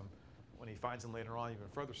asks him, when he finds him later on, even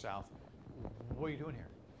further south, what are you doing here?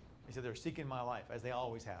 He said, they're seeking my life, as they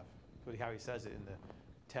always have. That's how he says it in the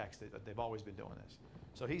text, that they've always been doing this.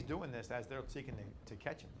 So he's doing this as they're seeking to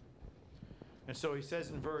catch him. And so he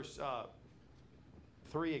says in verse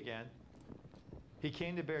 3 again, he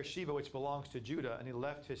came to Beersheba, which belongs to Judah, and he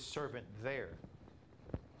left his servant there.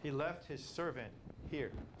 He left his servant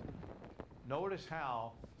here. Notice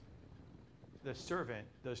how the servant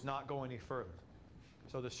does not go any further.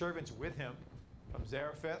 So the servant's with him from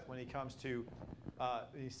Zarephath when he comes to,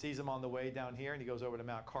 he sees him on the way down here, and he goes over to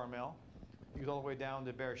Mount Carmel. He goes all the way down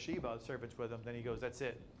to Beersheba, the servant's with him. Then he goes, that's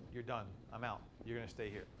it. You're done. I'm out. You're going to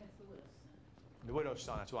stay here. That's the widow's son. The widow's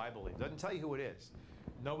son, that's what I believe. Doesn't tell you who it is.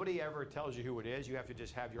 Nobody ever tells you who it is. You have to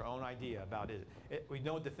just have your own idea about it. We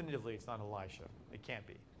know definitively it's not Elisha. It can't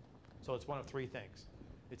be. So it's one of 3 things.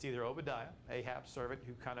 It's either Obadiah, Ahab's servant,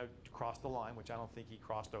 who kind of crossed the line, which I don't think he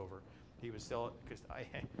crossed over. He was still, because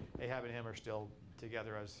Ahab and him are still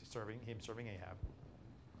together as serving Ahab.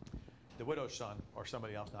 The widow's son, or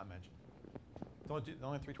somebody else not mentioned. The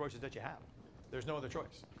only 3 choices that you have. There's no other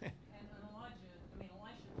choice. And Elisha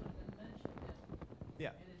would have been mentioned if Yeah.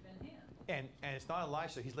 it had been him. And it's not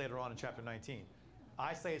Elisha. He's later on in chapter 19.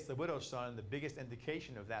 I say it's the widow's son. The biggest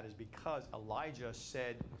indication of that is because Elijah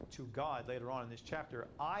said to God later on in this chapter,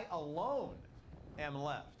 I alone am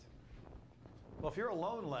left. Well, if you're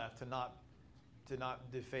alone left to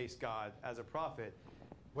not deface God as a prophet,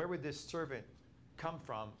 where would this servant come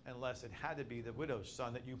from unless it had to be the widow's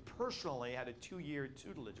son that you personally had a 2-year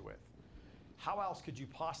tutelage with? How else could you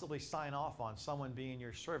possibly sign off on someone being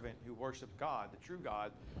your servant who worships God, the true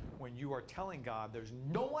God, when you are telling God there's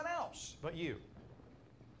no one else but you?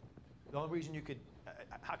 The only reason you could,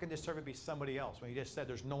 how can this servant be somebody else when he just said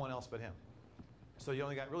there's no one else but him? So you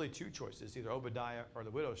only got really 2 choices, either Obadiah or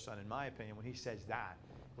the widow's son, in my opinion, when he says that,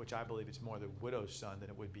 which I believe it's more the widow's son than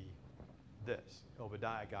it would be this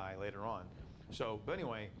Obadiah guy later on. So, but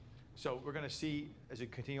anyway, so we're going to see as we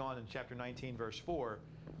continue on in chapter 19, verse 4,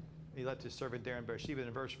 he left his servant there in Beersheba.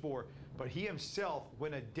 In verse 4, but he himself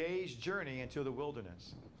went a day's journey into the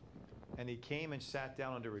wilderness, and he came and sat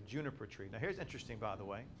down under a juniper tree. Now here's interesting, by the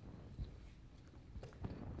way.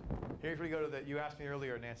 Here's where we go to you asked me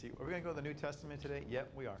earlier, Nancy, are we going to go to the New Testament today?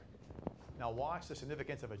 Yep, we are. Now watch the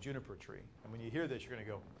significance of a juniper tree. And when you hear this, you're going to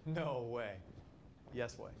go, no way.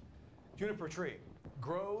 Yes way. Juniper tree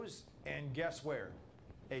grows, and guess where?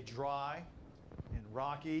 A dry and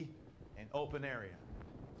rocky and open area.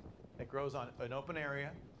 It grows on an open area,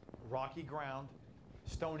 rocky ground,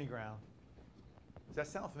 stony ground. Does that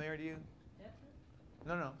sound familiar to you?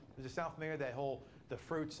 Definitely. No. Does it sound familiar, that whole, the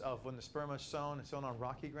fruits of when the sperma is sown and sown on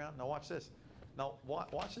rocky ground? Now watch this. Now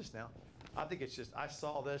watch this now. I think it's just, I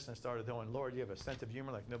saw this and started going, Lord, you have a sense of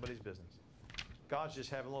humor like nobody's business. God's just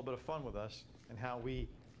having a little bit of fun with us and how we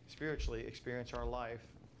spiritually experience our life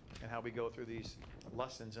and how we go through these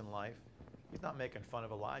lessons in life. He's not making fun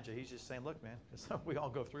of Elijah. He's just saying, look, man, we all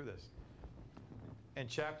go through this. In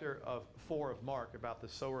chapter 4 of Mark, about the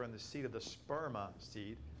sower and the seed of the sperma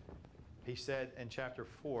seed, he said in chapter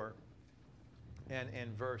 4 and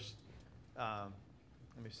in verse,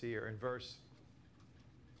 let me see here, in verse,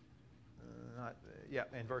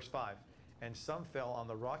 in verse 5, And some fell on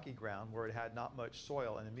the rocky ground where it had not much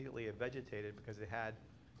soil, and immediately it vegetated because it had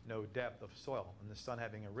no depth of soil. And the sun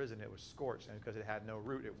having arisen, it was scorched, and because it had no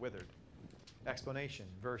root, it withered. Explanation,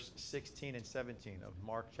 verse 16 and 17 of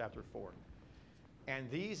Mark chapter 4. And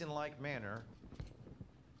these in like manner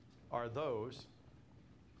are those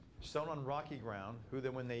sown on rocky ground, who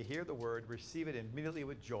then when they hear the word, receive it immediately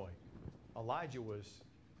with joy. Elijah was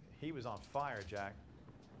on fire, Jack.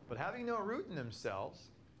 But having no root in themselves,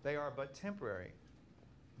 they are but temporary.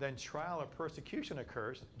 Then trial or persecution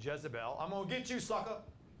occurs. Jezebel, I'm going to get you, sucker.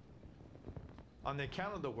 On the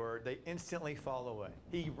account of the word, they instantly fall away.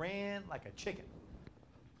 He ran like a chicken,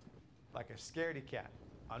 like a scaredy cat.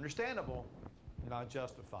 Understandable, not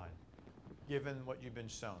justified. Given what you've been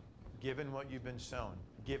sown. Given what you've been sown.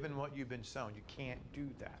 Given what you've been sown. You can't do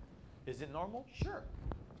that. Is it normal? Sure.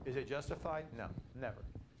 Is it justified? No, never.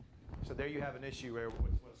 So there you have an issue where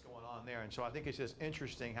what's going on there. And so I think it's just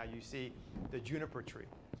interesting how you see the juniper tree.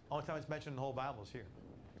 Only time it's mentioned in the whole Bible is here.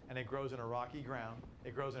 And it grows in a rocky ground.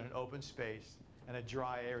 It grows in an open space and a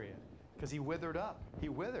dry area. Because he withered up. He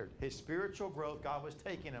withered. His spiritual growth, God was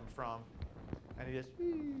taking him from, and he just,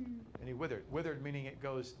 and he withered. Withered meaning it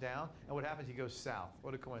goes down. And what happens? He goes south.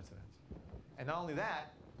 What a coincidence. And not only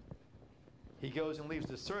that, he goes and leaves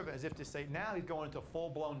the servant as if to say, now he's going into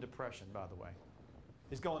full-blown depression, by the way.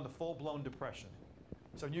 He's going into full-blown depression.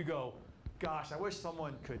 So you go, gosh, I wish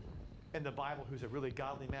someone could, in the Bible, who's a really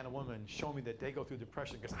godly man or woman, show me that they go through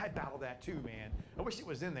depression, because I battle that too, man. I wish it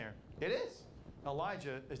was in there. It is.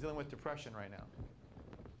 Elijah is dealing with depression right now.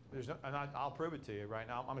 There's no, and I'll prove it to you right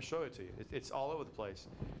now. I'm going to show it to you. It's all over the place.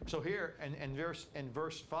 So here, in verse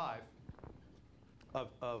 5,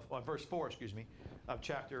 verse 4, excuse me, of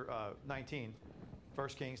chapter 19, 1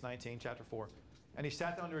 Kings 19, chapter 4. And he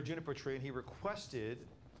sat down under a juniper tree, and he requested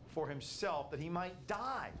for himself that he might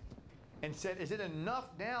die, and said, is it enough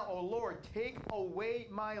now, O Lord, take away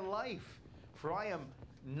my life, for I am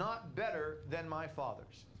not better than my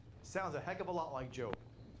fathers. Sounds a heck of a lot like Job,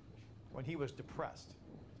 when he was depressed,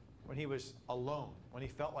 when he was alone, when he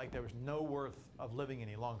felt like there was no worth of living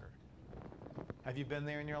any longer. Have you been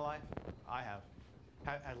there in your life? I have.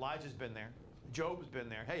 Elijah's been there. Job's been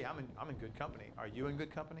there. Hey, I'm in good company. Are you in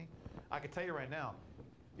good company? I can tell you right now,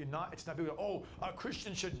 you're not. It's not people go, oh, a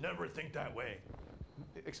Christian should never think that way.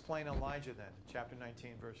 Explain Elijah then, chapter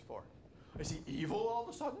 19, verse 4. Is he evil all of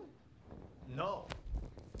a sudden? No.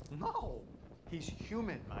 No. He's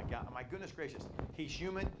human, my God. My goodness gracious. He's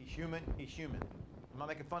human, he's human, he's human. I'm not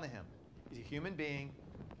making fun of him. He's a human being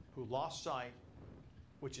who lost sight,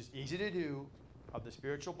 which is easy to do, of the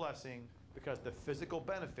spiritual blessing, because the physical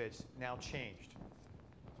benefits now changed.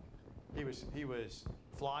 He was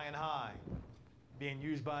flying high, being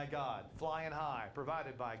used by God, flying high,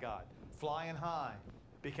 provided by God, flying high,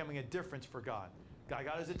 becoming a difference for God. God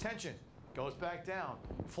got his attention, goes back down,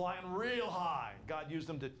 flying real high. God used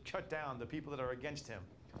him to cut down the people that are against him.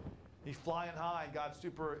 He's flying high. God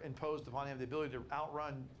superimposed upon him the ability to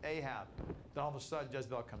outrun Ahab. Then all of a sudden,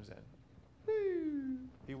 Jezebel comes in.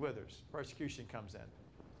 He withers. Persecution comes in.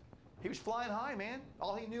 He was flying high, man.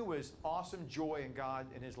 All he knew was awesome joy in God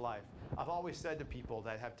in his life. I've always said to people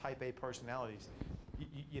that have type A personalities,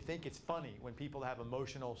 you think it's funny when people have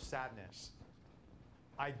emotional sadness.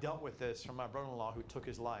 I dealt with this from my brother-in-law who took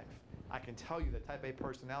his life. I can tell you that type A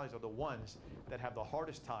personalities are the ones that have the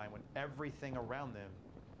hardest time when everything around them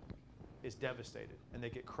is devastated and they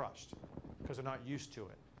get crushed because they're not used to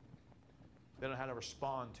it. They don't know how to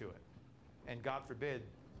respond to it. And God forbid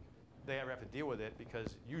they ever have to deal with it,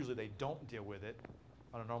 because usually they don't deal with it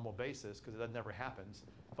on a normal basis because that never happens.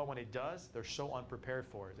 But when it does, they're so unprepared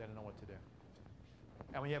for it, they don't know what to do.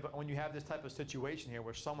 And when you have this type of situation here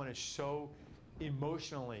where someone is so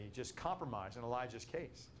emotionally just compromised, in Elijah's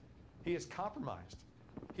case, he is compromised.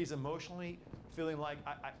 He's emotionally feeling like,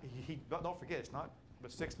 don't forget, it's not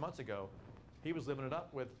but 6 months ago, he was living it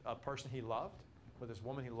up with a person he loved, with this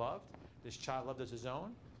woman he loved, this child loved as his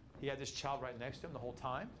own. He had this child right next to him the whole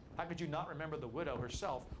time. How could you not remember the widow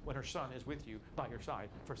herself when her son is with you by your side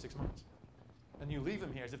for 6 months? And you leave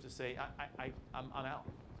him here as if to say, I'm out.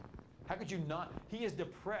 How could you not? He is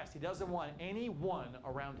depressed. He doesn't want anyone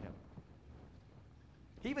around him.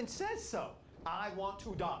 He even says so. I want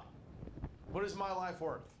to die. What is my life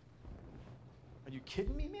worth? Are you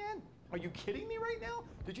kidding me, man? Are you kidding me right now?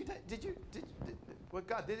 Did what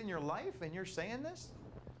God did in your life and you're saying this?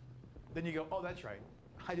 Then you go, oh, that's right.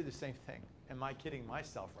 I did the same thing. Am I kidding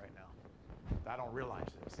myself right now? I don't realize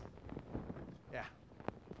this. Yeah.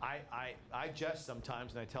 I jest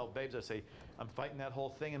sometimes, and I tell babes, I say, I'm fighting that whole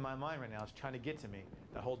thing in my mind right now. It's trying to get to me.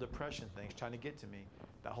 That whole depression thing is trying to get to me.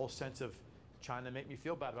 That whole sense of trying to make me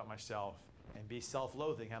feel bad about myself. and be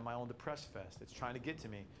self-loathing, have my own depressed fest. It's trying to get to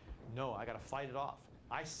me. No, I got to fight it off.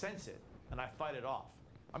 I sense it, and I fight it off.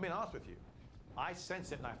 I'm being honest with you. I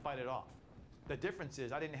sense it, and I fight it off. The difference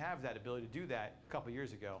is I didn't have that ability to do that a couple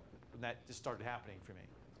years ago when that just started happening for me.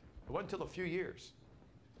 It wasn't until a few years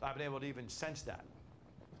I've been able to even sense that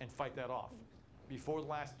and fight that off. Before the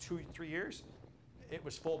last 2-3 years, it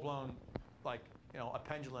was full-blown, like, you know, a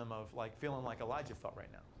pendulum of like feeling like Elijah felt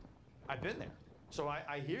right now. I've been there. So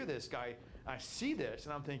I hear this guy, I see this,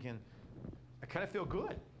 and I'm thinking, I kind of feel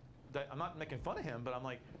good. That I'm not making fun of him, but I'm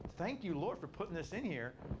like, thank you, Lord, for putting this in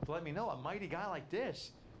here to let me know a mighty guy like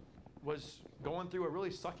this was going through a really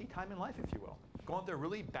sucky time in life, if you will. Going through a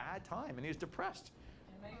really bad time, and he was depressed.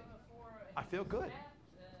 And maybe before I feel good.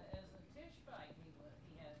 as a Tishbite,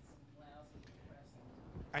 he had some lousy depressing.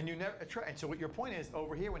 And you never, and so what your point is,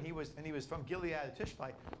 over here when he was from Gilead to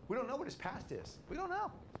Tishbite, we don't know what his past is. We don't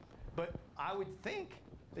know. But I would think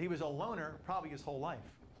that he was a loner probably his whole life.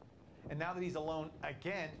 And now that he's alone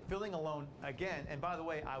again, feeling alone again, and by the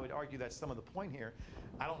way, I would argue that's some of the point here.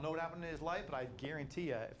 I don't know what happened in his life, but I guarantee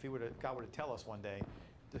you, if God were to tell us one day,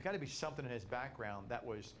 there's got to be something in his background that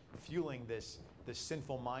was fueling this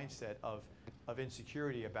sinful mindset of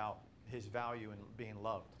insecurity about his value and being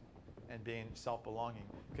loved and being self-belonging,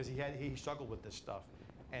 because he struggled with this stuff.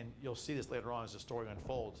 And you'll see this later on as the story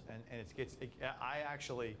unfolds. And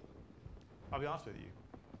I'll be honest with you.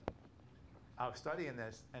 I was studying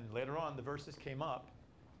this, and later on, the verses came up.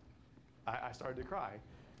 I started to cry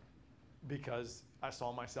because I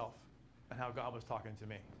saw myself and how God was talking to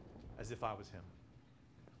me as if I was him.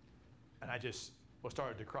 And I just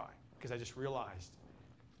started to cry because I just realized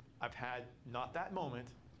I've had not that moment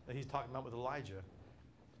that he's talking about with Elijah,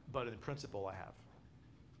 but in principle I have.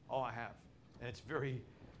 Oh, I have. And it's very,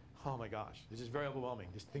 oh my gosh, it's just very overwhelming.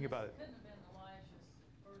 Just think about it. Couldn't have been Elijah's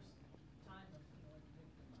first time of feeling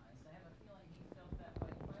victimized. I have a feeling he felt that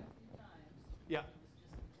way quite a few times. Yeah. He was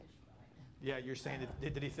just a Tishbite. Yeah, you're saying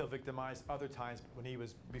that did he feel victimized other times when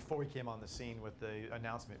before he came on the scene with the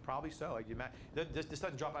announcement? Probably so. This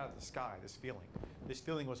doesn't drop out of the sky, this feeling. This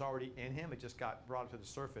feeling was already in him. It just got brought to the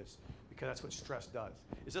surface because that's what stress does.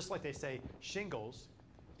 It's just like they say shingles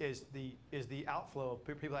is the outflow of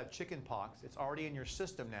people that have chicken pox. It's already in your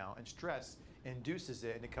system now, and stress induces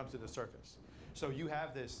it, and it comes to the surface. So you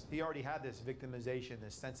have this, he already had this victimization,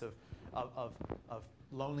 this sense of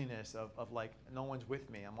loneliness, of like, no one's with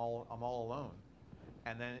me, I'm all alone.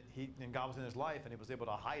 And then God was in his life, and he was able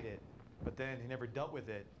to hide it, but then he never dealt with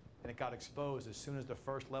it, and it got exposed as soon as the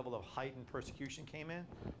first level of heightened persecution came in.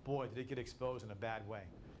 Boy, did it get exposed in a bad way.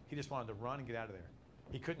 He just wanted to run and get out of there.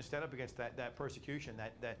 He couldn't stand up against that persecution,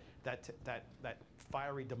 that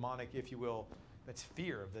fiery demonic, if you will, that's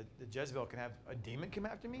fear of the Jezebel can have a demon come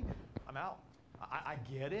after me. I'm out. I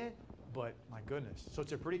get it, but my goodness. So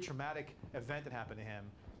it's a pretty traumatic event that happened to him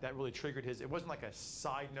that really triggered his. It wasn't like a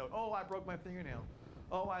side note. Oh, I broke my fingernail.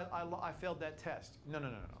 Oh, I failed that test. No.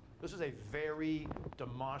 This was a very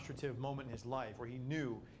demonstrative moment in his life where he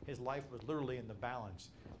knew his life was literally in the balance,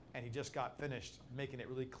 and he just got finished making it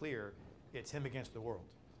really clear. It's him against the world.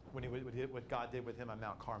 When what God did with him on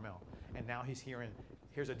Mount Carmel. And now he's hearing,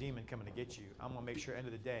 here's a demon coming to get you. I'm going to make sure at the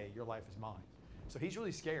end of the day, your life is mine. So he's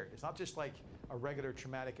really scared. It's not just like a regular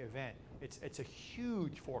traumatic event. It's a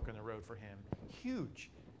huge fork in the road for him. Huge.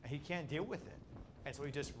 And he can't deal with it. And so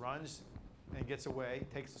he just runs and gets away,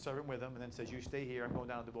 takes the servant with him, and then says, you stay here. I'm going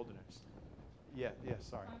down to the wilderness. Yeah,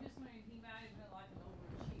 sorry. I'm just wondering, he might have been like an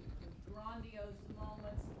overachiever. With grandiose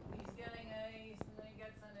moments, he's getting A's, and then he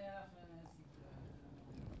gets an F, and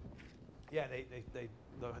yeah,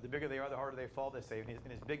 the bigger they are, the harder they fall, they say. In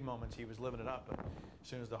his big moments, he was living it up, but as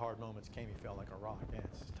soon as the hard moments came, he fell like a rock. Yeah,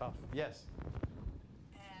 it's tough. Yes?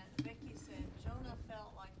 And Vicky said Jonah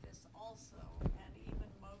felt like this also, and even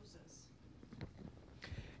Moses.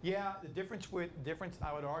 Yeah, the difference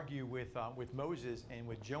I would argue with Moses and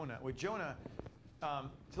with Jonah. With Jonah, it's a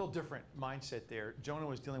little different mindset there. Jonah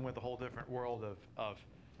was dealing with a whole different world of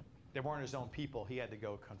they weren't his own people. He had to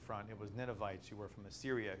go confront. It was Ninevites who were from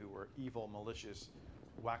Assyria, who were evil, malicious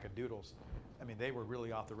wackadoodles. I mean, they were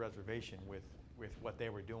really off the reservation with what they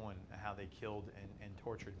were doing, how they killed and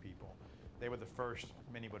tortured people. They were the first,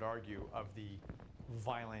 many would argue, of the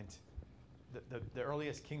violent, the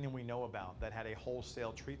earliest kingdom we know about that had a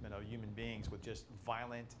wholesale treatment of human beings with just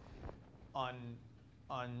violent,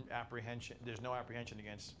 unapprehension. There's no apprehension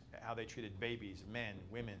against how they treated babies, men,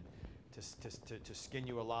 women, to skin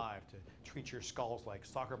you alive, to treat your skulls like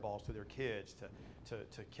soccer balls to their kids, to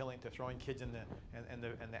throwing kids in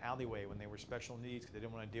the alleyway when they were special needs because they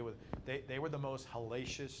didn't want to deal with it. They were the most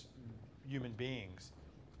hellacious human beings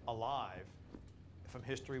alive from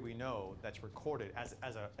history we know that's recorded as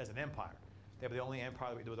an empire. They were the only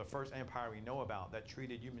empire, they were the first empire we know about that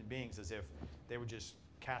treated human beings as if they were just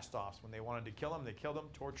cast-offs. When they wanted to kill them, they killed them,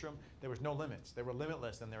 torture them. There was no limits. They were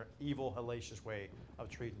limitless in their evil, hellacious way of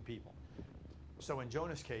treating people. So in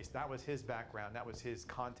Jonah's case, that was his background. That was his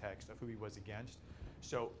context of who he was against.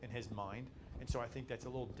 So in his mind. And so I think that's a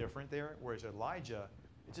little different there. Whereas Elijah,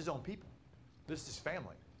 it's his own people. This is his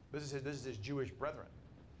family. This is his Jewish brethren.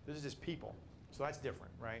 This is his people. So that's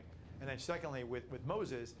different, right? And then secondly, with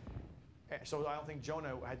Moses, so I don't think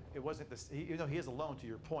Jonah had, it wasn't this, even though he is alone to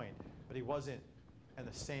your point, but he wasn't in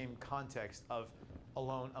the same context of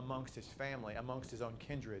alone amongst his family, amongst his own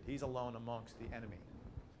kindred. He's alone amongst the enemy.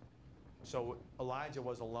 So Elijah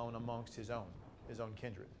was alone amongst his own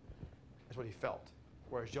kindred. That's what he felt.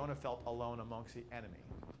 Whereas Jonah felt alone amongst the enemy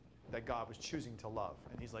that God was choosing to love.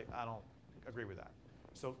 And he's like, I don't agree with that.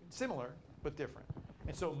 So similar, but different.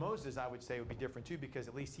 And so Moses, I would say, would be different too, because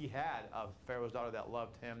at least he had a Pharaoh's daughter that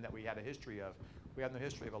loved him, that we had a history of. We have no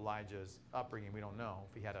history of Elijah's upbringing. We don't know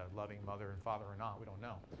if he had a loving mother and father or not. We don't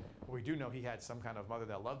know. But we do know he had some kind of mother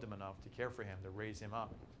that loved him enough to care for him, to raise him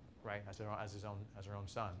up, right, as her own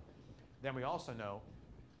son. Then we also know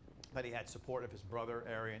that he had support of his brother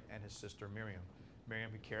Aaron and his sister Miriam.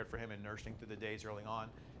 Miriam, who cared for him and nursed him through the days early on.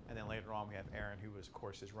 And then later on, we have Aaron, who was, of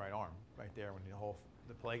course, his right arm, right there when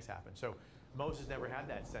the plagues happened. So Moses never had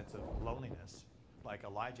that sense of loneliness like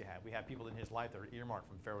Elijah had. We have people in his life that are earmarked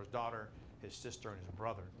from Pharaoh's daughter, his sister, and his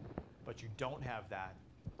brother. But you don't have that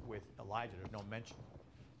with Elijah. There's no mention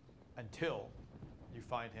until you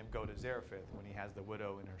find him go to Zarephath when he has the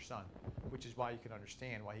widow and her son, which is why you can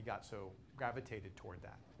understand why he got so gravitated toward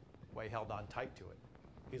that, why he held on tight to it.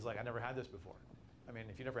 He's like, I never had this before. I mean,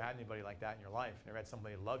 if you never had anybody like that in your life, never had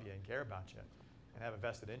somebody love you and care about you and have a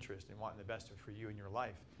vested interest in wanting the best for you in your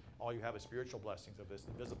life, all you have is spiritual blessings of this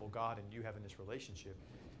invisible God and you having this relationship.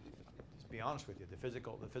 Just be honest with you, the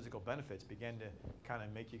physical benefits begin to kind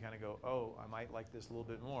of make you kind of go, oh, I might like this a little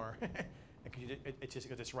bit more. It's just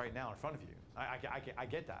because it's right now in front of you. I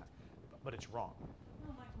get that, but it's wrong.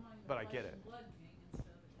 Well, like mine, But I get it. blood king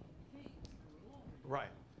instead of king of kings. They were all Right.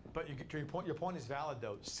 But your point is valid,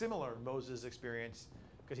 though. Similar Moses' experience,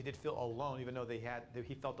 because he did feel alone, even though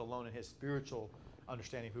he felt alone in his spiritual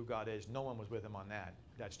understanding of who God is. No one was with him on that.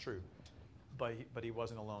 That's true. But he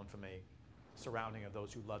wasn't alone from a surrounding of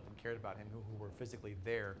those who loved and cared about him, who were physically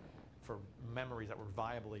there for memories that were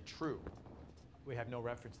viably true. We have no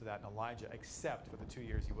reference to that in Elijah, except for the 2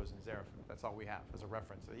 years he was in Zarephath. That's all we have as a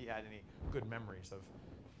reference. That he had any good memories of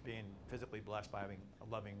being physically blessed by having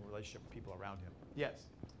a loving relationship with people around him. Yes?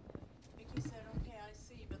 He said, okay, I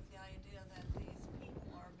see, but the idea that these people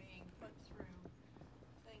are being put through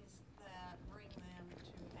things that bring them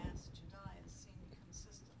to ask to die is seen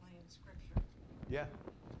consistently in Scripture. Yeah.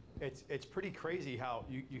 It's pretty crazy how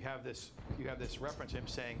you have this reference, him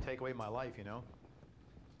saying, take away my life, you know?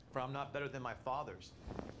 For I'm not better than my fathers.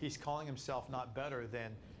 He's calling himself not better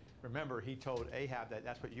than, remember, he told Ahab that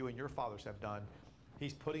that's what you and your fathers have done.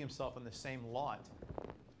 He's putting himself in the same lot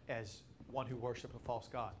as one who worshipped a false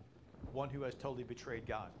god, one who has totally betrayed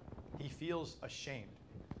God. He feels ashamed.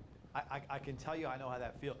 I can tell you, I know how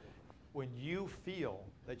that feels. When you feel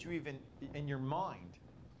that you even, in your mind,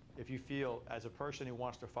 if you feel as a person who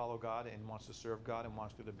wants to follow God and wants to serve God and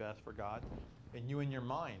wants to do the best for God, and you in your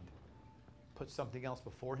mind put something else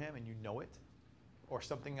before him and you know it, or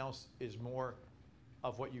something else is more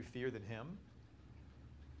of what you fear than him,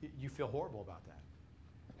 you feel horrible about that.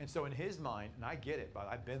 And so in his mind, and I get it, but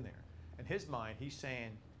I've been there, in his mind, he's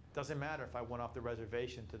saying, doesn't matter if I went off the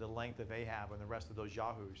reservation to the length of Ahab and the rest of those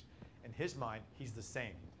yahoos. In his mind, he's the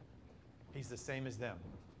same. He's the same as them.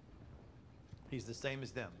 He's the same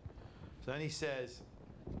as them. So then he says,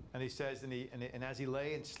 and as he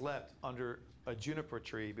lay and slept under a juniper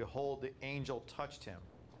tree, behold, the angel touched him.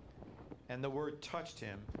 And the word touched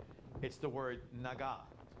him, it's the word naga,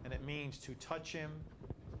 and it means to touch him,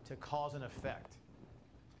 to cause an effect.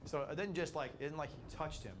 So it isn't like he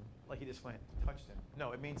touched him, like he just went, touched him.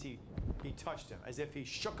 No, it means he touched him, as if he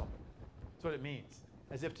shook him. That's what it means.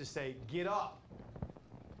 As if to say, get up.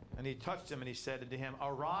 And he touched him, and he said to him,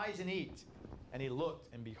 arise and eat. And he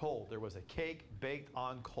looked, and behold, there was a cake baked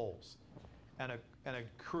on coals, and a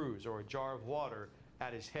cruse, or a jar of water,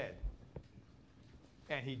 at his head.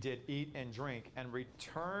 And he did eat and drink, and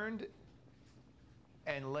returned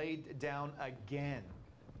and laid down again.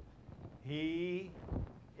 He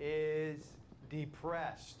is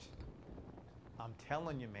depressed. I'm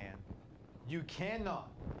telling you, man, you cannot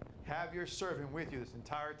have your servant with you this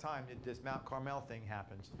entire time that this Mount Carmel thing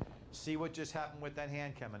happens. See what just happened with that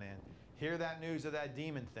hand coming in. Hear that news of that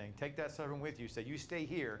demon thing. Take that servant with you. Say, you stay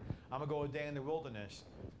here. I'm going to go a day in the wilderness.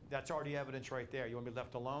 That's already evidence right there. You want to be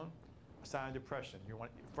left alone? a sign of depression.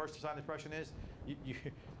 First sign of depression is,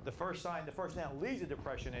 the first sign that leads to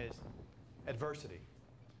depression is adversity.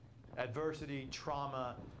 Adversity,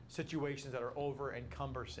 trauma, situations that are over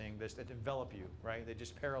encompassing, that envelop you, right? They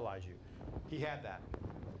just paralyze you. He had that.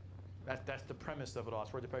 That's the premise of it all.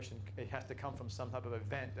 It's where depression, it has to come from some type of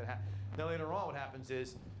event. Then later on what happens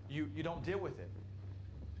is you don't deal with it.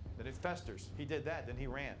 Then it festers. He did that, then he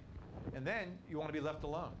ran. And then you want to be left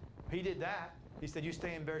alone. He did that. He said, you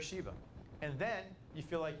stay in Beersheba. And then you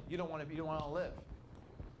feel like you don't want to live.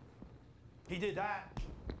 He did that.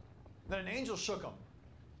 Then an angel shook him.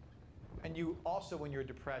 And you also, when you're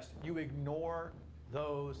depressed, you ignore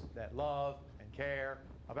those that love and care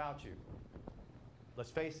about you.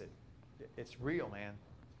 Let's face it. It's real, man.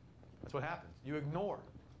 That's what happens. You ignore.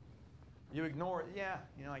 You ignore, yeah,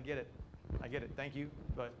 I get it. I get it. Thank you,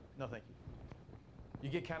 but no thank you. You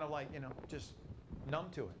get kind of like, just numb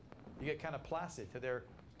to it. You get kind of placid to their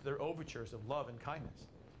overtures of love and kindness.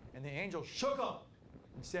 And the angel shook him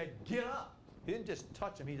and said, get up. He didn't just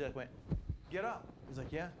touch him. He just went, get up. He's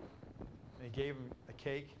like, yeah. And he gave him a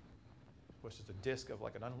cake, which is a disc of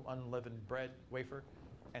like an unleavened bread wafer,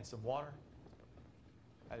 and some water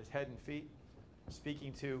at his head and feet,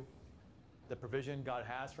 speaking to the provision God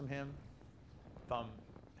has from him, from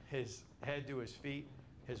his head to his feet,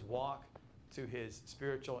 his walk to his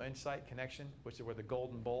spiritual insight connection, which is where the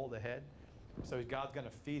golden bowl, the head. So God's going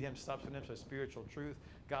to feed him substance of spiritual truth.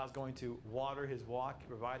 God's going to water his walk,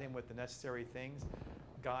 provide him with the necessary things.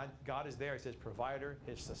 God is there. He's his provider,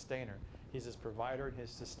 his sustainer. He's his provider and his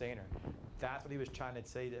sustainer. That's what he was trying to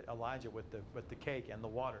say to Elijah with the cake and the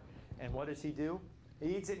water. And what does he do?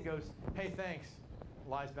 He eats it and goes, hey, thanks.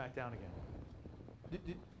 Lies back down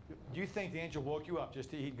again. Do you think the angel woke you up just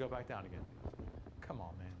to eat and go back down again? Come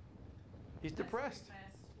on, man. He's depressed. He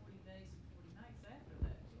fasts 40 days and 40 nights after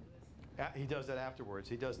that, too, isn't it? He does that afterwards.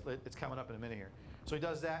 It's coming up in a minute here. So he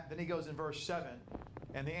does that. Then he goes in verse 7.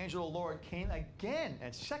 And the angel of the Lord came again,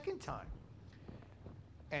 and second time.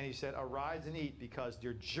 And he said, arise and eat, because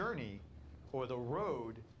your journey or the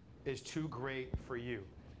road is too great for you.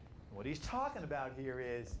 What he's talking about here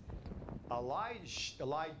is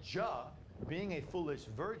Elijah, being a foolish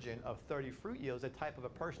virgin of 30 fruit yields, a type of a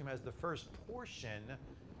person who has the first portion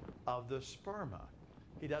of the sperma.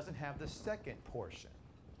 He doesn't have the second portion.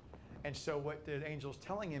 And so what the angel's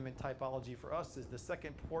telling him in typology for us is the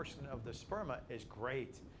second portion of the sperma is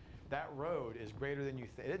great. That road is greater than you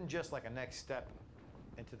think. It isn't just like a next step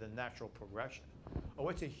into the natural progression. Oh,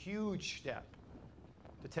 it's a huge step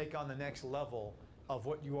to take on the next level of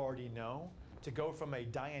what you already know, to go from a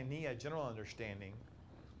diania, general understanding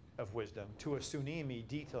of wisdom, to a sunimi,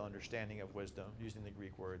 detailed understanding of wisdom, using the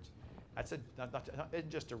Greek words. That's isn't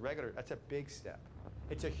just a regular, that's a big step.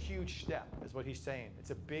 It's a huge step, is what he's saying.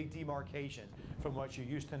 It's a big demarcation from what you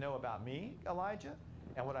used to know about me, Elijah,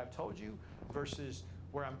 and what I've told you, versus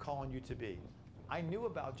where I'm calling you to be. I knew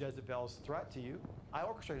about Jezebel's threat to you. I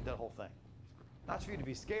orchestrated that whole thing. Not for you to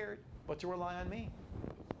be scared, but to rely on me.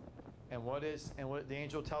 And what the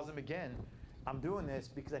angel tells him again, I'm doing this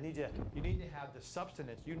because you need to have the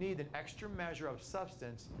substance. You need an extra measure of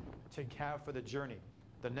substance to have for the journey.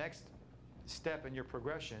 The next step in your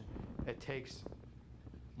progression, it takes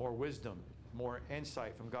more wisdom, more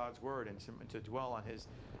insight from God's word, and to dwell on his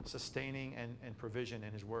sustaining and provision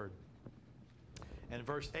in his word. And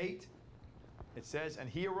verse 8, it says, and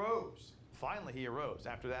he arose. Finally he arose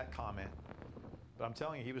after that comment. But I'm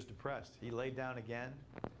telling you, he was depressed. He laid down again.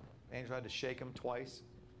 The angel had to shake him twice.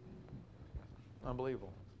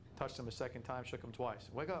 Unbelievable. Touched him a second time, shook him twice.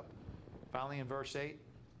 Wake up. Finally in verse 8,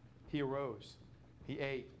 he arose. He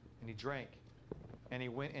ate and he drank. And he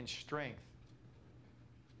went in strength.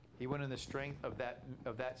 He went in the strength of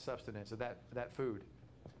that substance, of that food.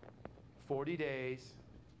 40 days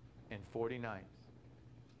and 40 nights.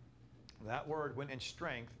 That word went in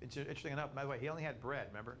strength. It's interesting enough, by the way, he only had bread,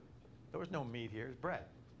 remember? There was no meat here, it was bread.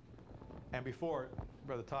 And before,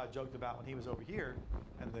 Brother Todd joked about when he was over here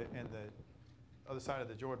and the other side of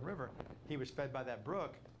the Jordan River, he was fed by that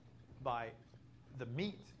brook by the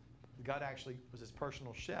meat. God actually was his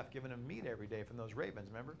personal chef, giving him meat every day from those ravens,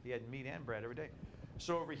 remember? He had meat and bread every day.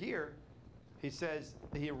 So over here, he says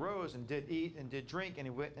he arose and did eat and did drink, and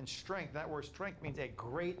he went in strength. That word strength means a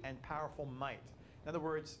great and powerful might. In other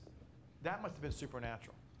words, that must have been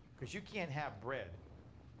supernatural, because you can't have bread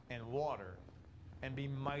and water and be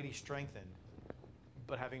mighty strengthened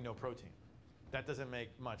but having no protein. That doesn't make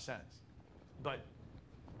much sense. But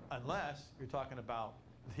unless you're talking about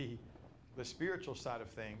the spiritual side of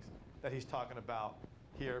things that he's talking about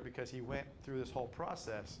here, because he went through this whole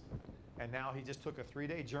process, and now he just took a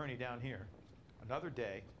 3-day journey down here. Another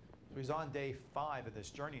day. So he's on day 5 of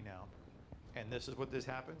this journey now. And this is what this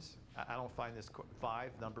happens. I don't find this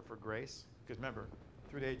 5 number for grace. Because remember,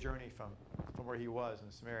 3-day journey from where he was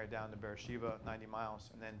in Samaria down to Beersheba, 90 miles.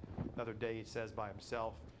 And then another day, he says, by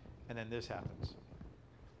himself. And then this happens.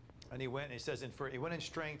 And he went, and it says, he went in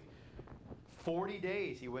strength 40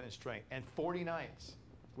 days he went in strength, and 40 nights,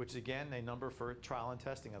 which again, they number for trial and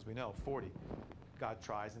testing, as we know, 40. God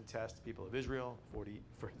tries and tests the people of Israel,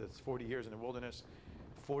 40 years in the wilderness,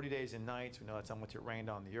 40 days and nights. We know that's how much it rained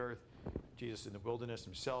on the earth. Jesus in the wilderness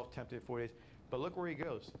himself, tempted 40 days. But look where he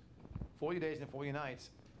goes. 40 days and 40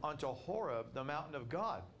 nights unto Horeb, the mountain of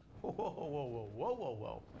God. Whoa, whoa, whoa, whoa, whoa, whoa,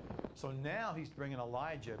 whoa. So now he's bringing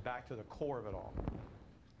Elijah back to the core of it all.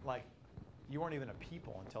 Like, you weren't even a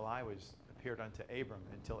people until I appeared unto Abram,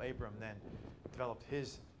 until Abram then developed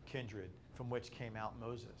his kindred, from which came out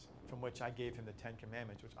Moses, from which I gave him the 10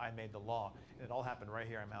 Commandments, which I made the law. And it all happened right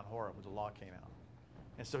here on Mount Horeb, where the law came out.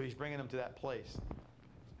 And so he's bringing them to that place,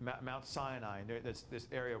 Mount Sinai, this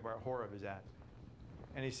area where Horeb is at.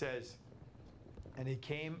 And he says, and he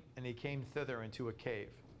came thither into a cave.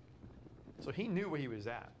 So he knew where he was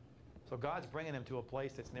at. So God's bringing him to a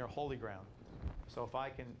place that's near holy ground. So if I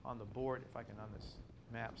can, on the board, if I can on this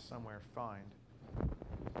map somewhere find,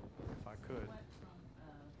 if I could. Went from,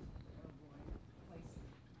 place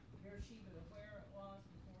Beersheba to where it was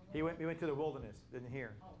before. He went to the wilderness, didn't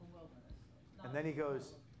hear. Oh, the wilderness. And then he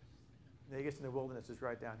goes, then he gets in the wilderness, is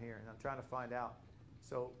right down here. And I'm trying to find out.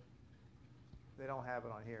 So they don't have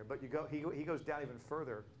it on here. But he goes down even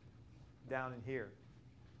further, down in here.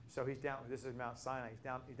 So he's down, this is Mount Sinai. He's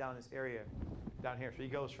down in this area down here. So he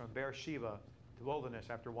goes from Beersheba to wilderness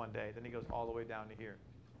after one day. Then he goes all the way down to here.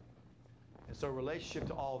 And so in relationship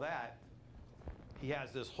to all that, he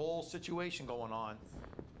has this whole situation going on.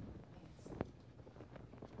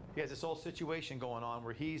 He has this whole situation going on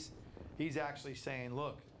where he's actually saying,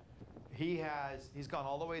 look, he's gone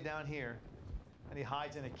all the way down here, and he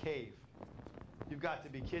hides in a cave. You've got to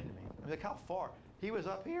be kidding me. I mean, look how far. He was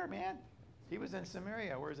up here, man. He was in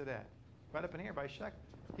Samaria. Where's it at? Right up in here by Shech.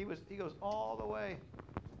 He goes all the way.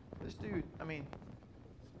 This dude, I mean,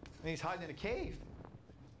 and he's hiding in a cave.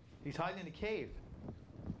 He's hiding in a cave.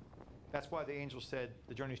 That's why the angel said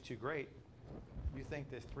the journey's too great. You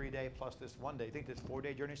think this 3-day plus this 1 day, you think this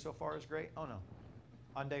 4-day journey so far is great? Oh no.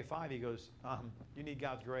 On day 5, he goes, you need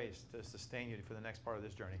God's grace to sustain you for the next part of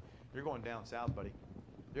this journey. You're going down south, buddy.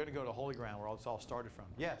 You're going to go to holy ground where it's all started from.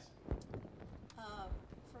 Yes?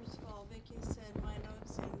 First of all, Vicki said my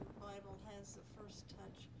notes in Bible has the first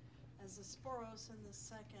touch as the sporos and the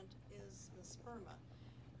second is the sperma.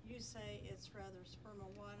 You say it's rather sperma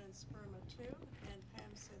 1 and sperma 2, and Pam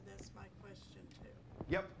said that's my question too.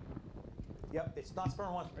 Yep. It's not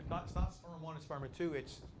sperma 1. It's not sperma 1 and sperma 2.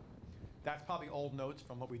 That's probably old notes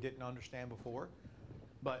from what we didn't understand before.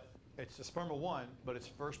 But it's the sperma 1, but it's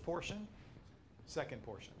first portion, second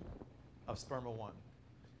portion of sperma 1.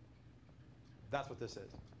 That's what this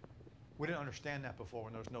is. We didn't understand that before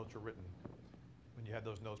when those notes were written, when you had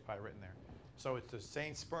those notes probably written there. So it's the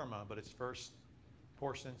same sperma, but it's first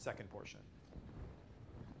portion, second portion.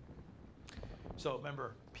 So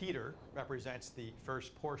remember, Peter represents the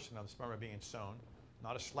first portion of the sperma being sown,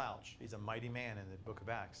 not a slouch. He's a mighty man in the book of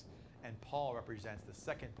Acts. And Paul represents the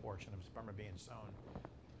second portion of sperma being sown,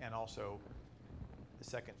 and also the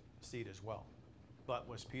second seed as well. But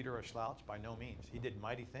was Peter a slouch? By no means. He did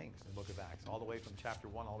mighty things in the book of Acts, all the way from chapter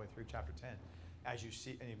 1 all the way through chapter 10, as you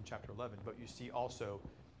see, and even chapter 11. But you see also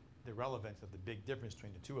the relevance of the big difference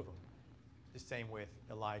between the two of them. The same with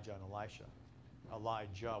Elijah and Elisha.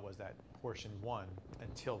 Elijah was that portion 1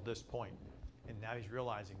 until this point. And now he's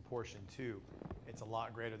realizing portion 2, it's a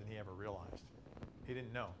lot greater than he ever realized. He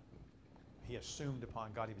didn't know. He assumed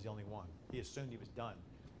upon God he was the only one. He assumed he was done.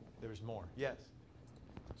 There was more. Yes?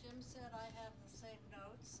 Jim said I have the same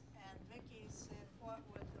notes, and Vicki said what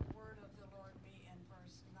would the word of the Lord be in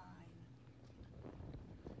verse 9?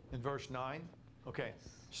 In verse 9? Okay.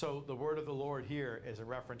 So the word of the Lord here is a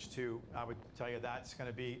reference to, I would tell you that's going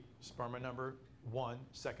to be sperma number 1,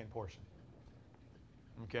 second portion.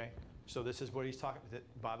 Okay? So this is what he's talking about.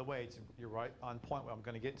 By the way, you're right on point. What I'm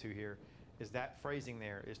going to get to here is that phrasing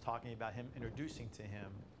there is talking about him introducing to him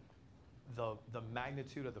the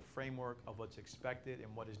magnitude of the framework of what's expected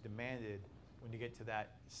and what is demanded when you get to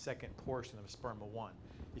that second portion of sperma 1.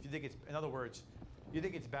 If you think it's, in other words, you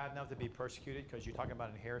think it's bad enough to be persecuted because you're talking about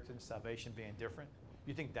inheritance, salvation being different?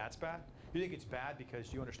 You think that's bad? You think it's bad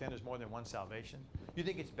because you understand there's more than one salvation? You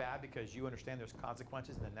think it's bad because you understand there's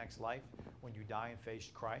consequences in the next life when you die and face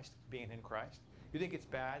Christ, being in Christ? You think it's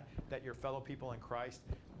bad that your fellow people in Christ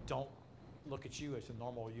don't look at you as a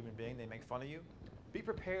normal human being? They make fun of you? Be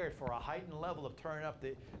prepared for a heightened level of turning up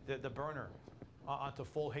the burner onto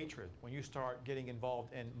full hatred, when you start getting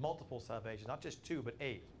involved in multiple salvations, not just 2, but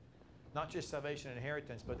 8. Not just salvation and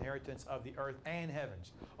inheritance, but inheritance of the earth and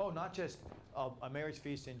heavens. Oh, not just a marriage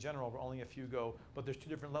feast in general, where only a few go, but there's 2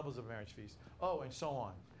 different levels of marriage feast. Oh, and so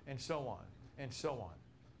on, and so on, and so on.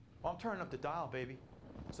 Well, I'm turning up the dial, baby.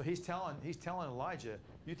 So he's telling Elijah,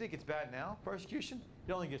 you think it's bad now, persecution?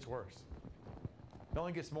 It only gets worse. It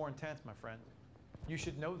only gets more intense, my friend. You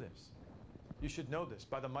should know this. You should know this.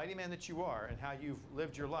 By the mighty man that you are and how you've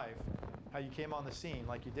lived your life, how you came on the scene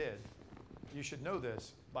like you did, you should know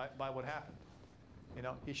this by what happened. You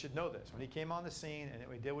know, he should know this. When he came on the scene and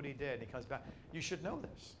he did what he did and he comes back, you should know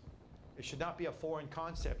this. It should not be a foreign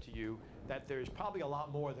concept to you that there's probably a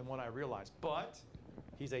lot more than what I realized. But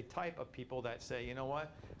he's a type of people that say, you know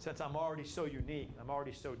what? Since I'm already so unique, I'm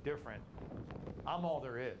already so different, I'm all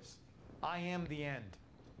there is. I am the end.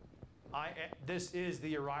 This is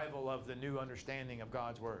the arrival of the new understanding of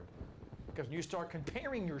God's Word. Because when you start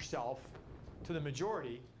comparing yourself to the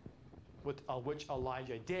majority, with which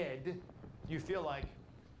Elijah did, you feel like,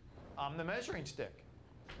 I'm the measuring stick.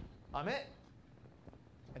 I'm it.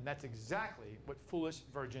 And that's exactly what foolish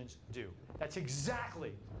virgins do. That's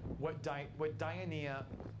exactly what Diania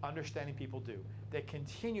understanding people do. They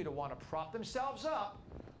continue to want to prop themselves up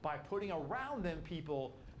by putting around them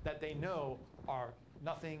people that they know are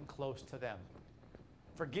nothing close to them.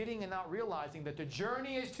 Forgetting and not realizing that the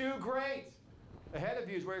journey is too great. Ahead of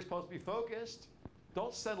you is where you're supposed to be focused.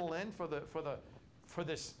 Don't settle in for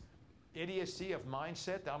this idiocy of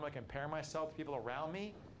mindset that I'm going to compare myself to people around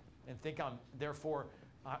me and think I'm, therefore,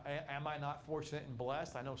 am I not fortunate and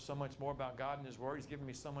blessed? I know so much more about God and His Word. He's given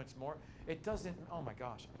me so much more. It doesn't, oh my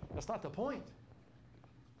gosh, that's not the point.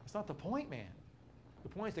 That's not the point, man. The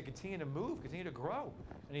point is to continue to move, continue to grow.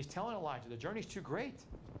 And he's telling Elijah, the journey's too great.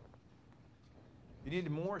 You need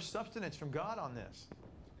more substance from God on this.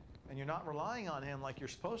 And you're not relying on Him like you're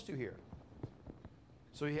supposed to here.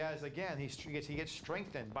 So he has, again, he gets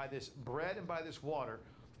strengthened by this bread and by this water,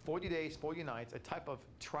 40 days, 40 nights, a type of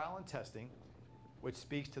trial and testing, which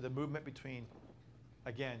speaks to the movement between,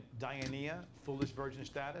 again, Diania, foolish virgin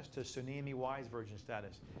status, to Sunemi, wise virgin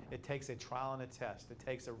status. It takes a trial and a test. It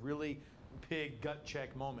takes a really big gut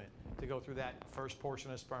check moment to go through that first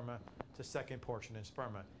portion of sperma to second portion in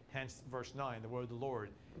sperma. Hence, verse 9, the word of the Lord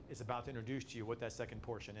is about to introduce to you what that second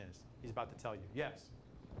portion is. He's about to tell you. Yes?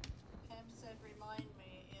 Pam said, remind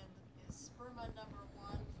me, is sperma number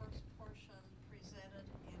 1, first portion presented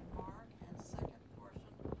in Mark, and second portion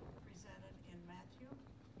presented in Matthew?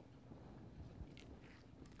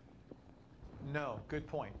 No. Good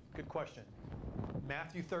point. Good question.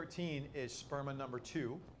 Matthew 13 is sperma number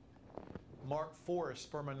 2. Mark 4 is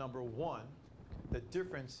sperma number 1. The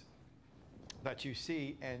difference that you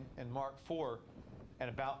see in Mark 4 and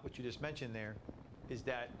about what you just mentioned there is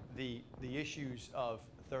that the issues of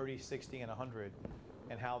 30, 60, and 100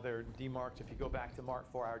 and how they're demarked. If you go back to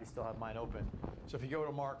Mark 4, I already still have mine open. So if you go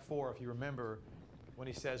to Mark 4, if you remember, when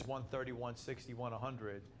he says 130, 160,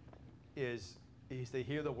 100, they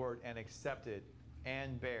hear the word and accept it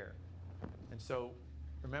and bear. And so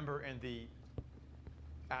remember in the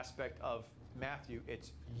aspect of Matthew,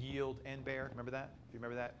 it's yield and bear. Remember that? Do you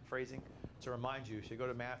remember that phrasing? To remind you, so you go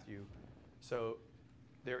to Matthew. So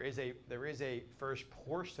there is a first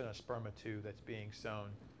portion of sperma 2 that's being sown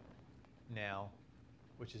now,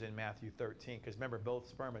 which is in Matthew 13. Because remember,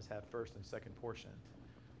 both spermas have first and second portion.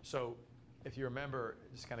 So if you remember,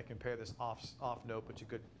 just kind of compare this off note, but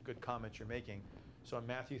good comments you're making. So in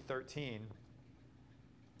Matthew 13,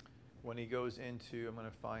 when he goes into, I'm going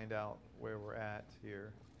to find out where we're at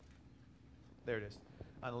here. There it is.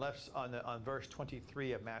 On verse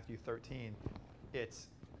 23 of Matthew 13, it's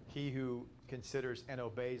he who considers and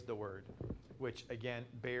obeys the word, which again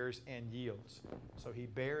bears and yields. So he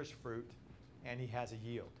bears fruit and he has a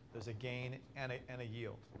yield. There's a gain and a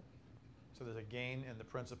yield. So there's a gain in the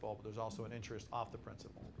principal, but there's also an interest off the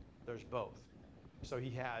principal. There's both. So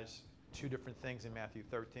he has 2 different things in Matthew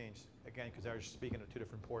 13, again, because they're speaking of 2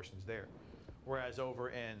 different portions there. Whereas over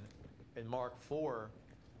in Mark 4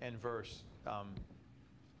 and verse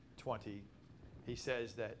 20, he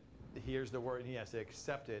says that he hears the word and he has to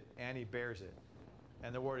accept it and he bears it.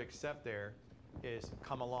 And the word accept there is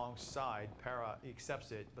come alongside, para, he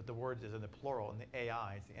accepts it, but the word is in the plural, and the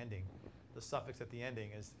AI is the ending. The suffix at the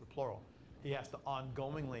ending is the plural. He has to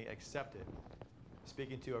ongoingly accept it,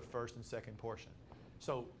 speaking to a first and second portion.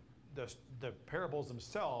 So the parables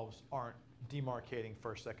themselves aren't demarcating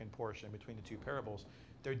first, second portion between the 2 parables.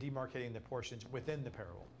 They're demarcating the portions within the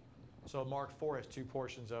parable. So Mark 4 has 2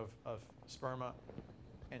 portions of sperma,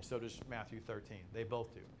 and so does Matthew 13. They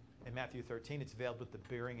both do. In Matthew 13, it's veiled with the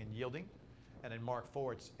bearing and yielding, and in Mark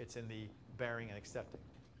 4, it's in the bearing and accepting,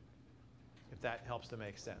 if that helps to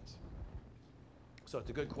make sense. So it's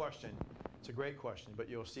a good question. It's a great question, but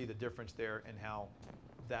you'll see the difference there in how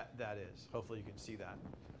that is. Hopefully you can see that.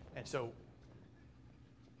 And so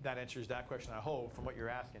that answers that question, I hope, from what you're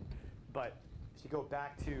asking. But as you go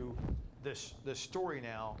back to this story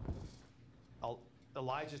now,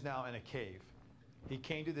 Elijah's now in a cave. He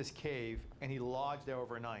came to this cave and he lodged there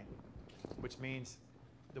overnight, which means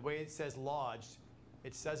the way it says lodged,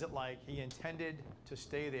 it says it like he intended to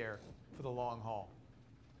stay there for the long haul.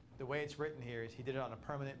 The way it's written here is he did it on a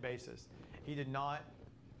permanent basis. He did not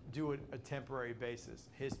do it a temporary basis.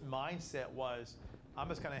 His mindset was, I'm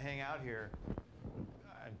just going to hang out here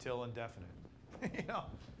until indefinite. You know,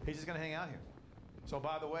 he's just going to hang out here. So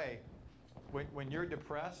by the way, when you're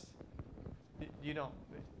depressed, you don't.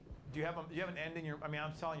 Do you have an end in your? I mean,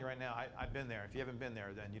 I'm telling you right now. I've been there. If you haven't been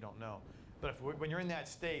there, then you don't know. But when you're in that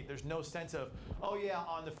state, there's no sense of, oh yeah,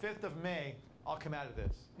 on the 5th of May, I'll come out of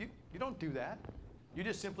this. You don't do that. You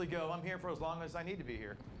just simply go, I'm here for as long as I need to be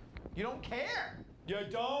here. You don't care. You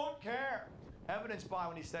don't care. Evidenced by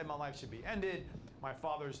when he said, my life should be ended. My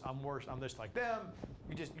father's, I'm worse. I'm just like them.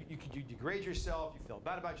 You degrade yourself. You feel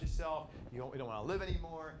bad about yourself. You don't want to live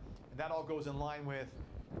anymore. And that all goes in line with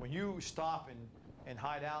when you stop and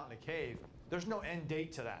hide out in a cave, there's no end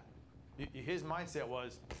date to that. His mindset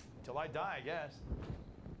was, till I die, I guess.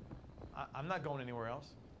 I'm not going anywhere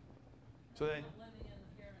else. So then, living in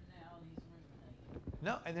the here and now, and he's ruminating.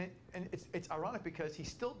 no, and it's ironic because he's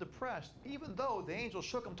still depressed, even though the angel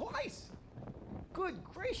shook him twice. Good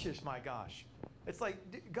gracious, my gosh. It's like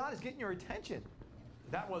God is getting your attention.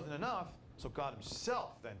 That wasn't enough, so God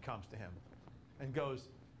himself then comes to him and goes,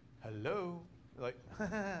 hello, like,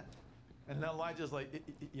 and then Elijah's like,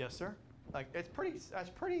 yes, sir. Like, that's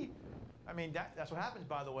pretty, I mean, that's what happens,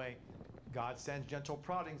 by the way. God sends gentle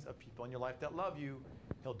proddings of people in your life that love you.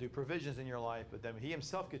 He'll do provisions in your life, but then he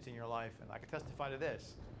himself gets in your life, and I can testify to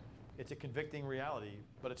this. It's a convicting reality,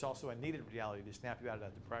 but it's also a needed reality to snap you out of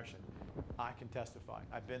that depression. I can testify.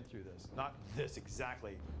 I've been through this. Not this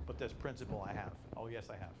exactly, but this principle I have. Oh, yes,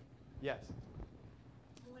 I have. Yes?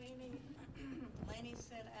 Laney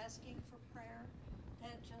said asking for prayer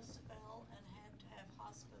had just fell and had to have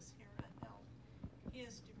hospice here to help. He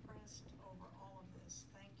is depressed over all of this.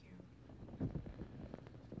 Thank you.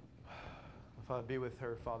 Father, be with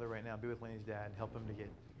her, Father, right now. Be with Laney's dad and help him to get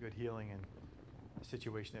good healing and a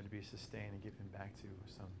situation there to be sustained and give him back to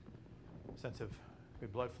some sense of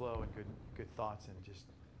good blood flow and good thoughts, and just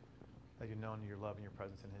let you know your love and your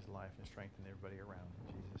presence in his life and strengthen everybody around.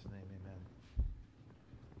 In Jesus' name, amen.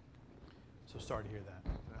 So sorry to hear that.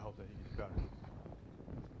 I hope that he gets better.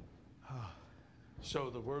 So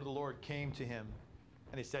the word of the Lord came to him,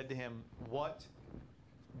 and he said to him, what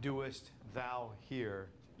doest thou here,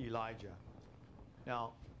 Elijah?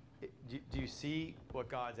 Now, do you see what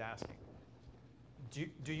God's asking?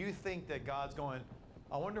 Do you think that God's going,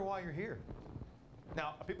 I wonder why you're here?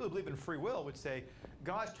 Now, people who believe in free will would say,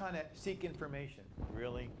 God's trying to seek information.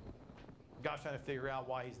 Really? God's trying to figure out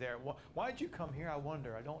why he's there. Why did you come here? I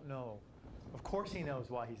wonder. I don't know. Of course he knows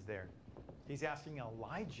why he's there. He's asking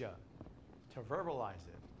Elijah to verbalize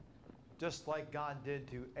it, just like God did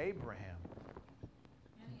to Abraham.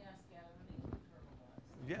 And he asked Adam and Eve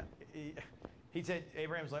to verbalize. Yeah. He said,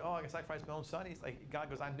 Abraham's like, oh, I can sacrifice my own son. He's like, God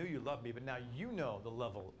goes, I knew you loved me, but now you know the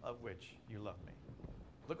level of which you love me.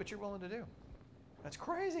 Look what you're willing to do. That's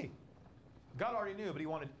crazy. God already knew, but he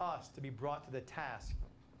wanted us to be brought to the task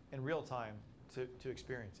in real time to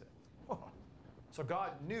experience it. So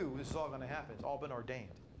God knew this is all going to happen. It's all been ordained.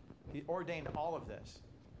 He ordained all of this.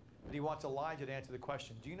 But he wants Elijah to answer the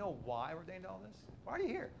question, do you know why I ordained all this? Why are you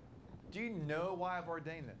here? Do you know why I've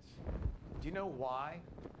ordained this? Do you know why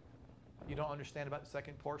you don't understand about the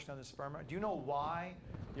second portion of the sperma? Do you know why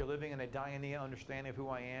you're living in a Diania understanding of who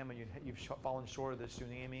I am, and you've fallen short of the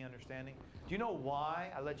Tsunami understanding? Do you know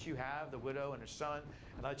why I let you have the widow and her son,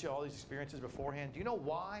 and let you have all these experiences beforehand? Do you know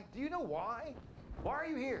why? Do you know why? Why are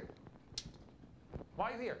you here?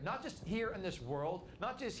 Why are you here? Not just here in this world,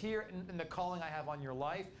 not just here in the calling I have on your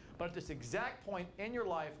life, but at this exact point in your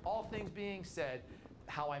life, all things being said,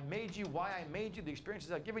 how I made you, why I made you, the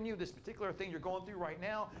experiences I've given you, this particular thing you're going through right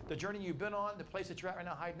now, the journey you've been on, the place that you're at right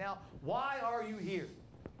now, hide now. Why are you here?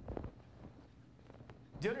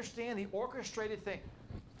 Do you understand the orchestrated thing?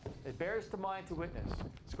 It bears to mind to witness.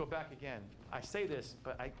 Let's go back again. I say this,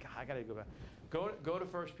 but I got to go back. Go to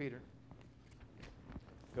 1 Peter.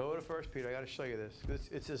 Go to 1 Peter. I got to show you this.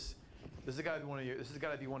 This has got to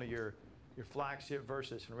be one of your flagship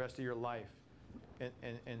verses for the rest of your life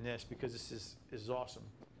in this, because this is awesome.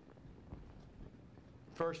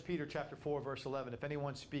 1 Peter chapter 4, verse 11, if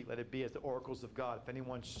anyone speak, let it be as the oracles of God. If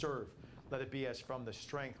anyone serve, let it be as from the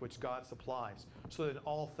strength which God supplies, so that in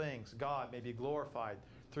all things God may be glorified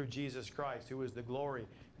through Jesus Christ, who is the glory,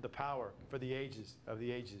 the power for the ages of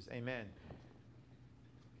the ages. Amen.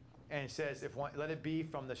 And it says, let it be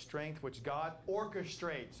from the strength which God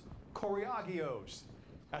orchestrates, choreogios.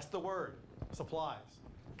 That's the word, supplies.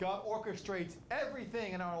 God orchestrates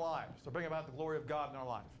everything in our lives to bring about the glory of God in our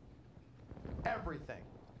life. Everything.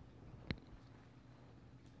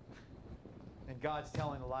 And God's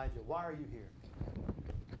telling Elijah, why are you here?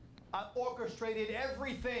 I orchestrated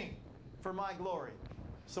everything for my glory.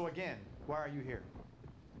 So again, why are you here?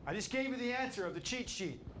 I just gave you the answer of the cheat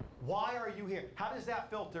sheet. Why are you here? How does that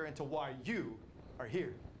filter into why you are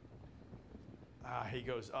here? He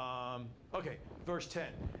goes, okay, verse 10.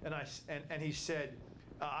 And he said,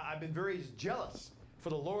 I've been very jealous for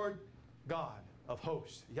the Lord God of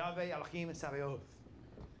hosts, Yahweh Elohim and Sabaoth.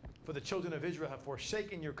 For the children of Israel have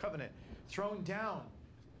forsaken your covenant, thrown down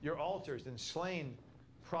your altars, and slain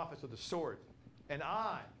prophets with the sword. And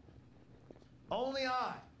I, only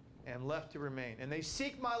I, am left to remain. And they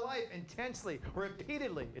seek my life intensely,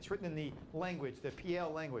 repeatedly. It's written in the language, the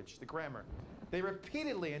PL language, the grammar. They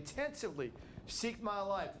repeatedly, intensively seek my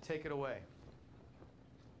life to take it away.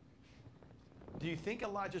 Do you think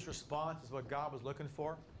Elijah's response is what God was looking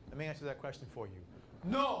for? Let me answer that question for you.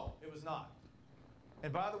 No, it was not.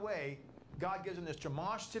 And by the way, God gives him this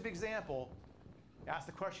demonstrative example. Ask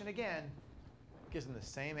the question again, gives him the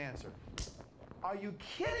same answer. Are you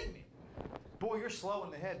kidding me? Boy, you're slow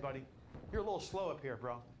in the head, buddy. You're a little slow up here,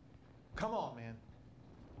 bro. Come on, man.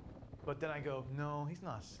 But then I go, no, he's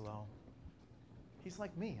not slow. He's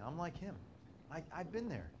like me. I'm like him. I've been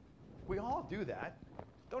there. We all do that.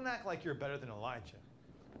 Don't act like you're better than Elijah.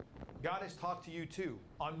 God has talked to you too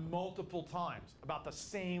on multiple times about the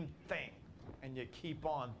same thing, and you keep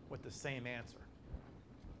on with the same answer.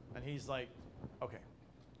 And he's like, okay,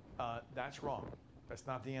 that's wrong. That's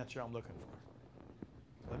not the answer I'm looking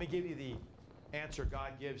for. Let me give you the answer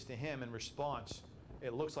God gives to him in response.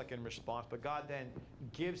 It looks like in response, but God then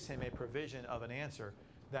gives him a provision of an answer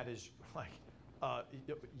that is like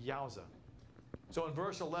yowza. So in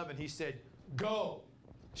verse 11, he said, go,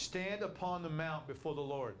 stand upon the mount before the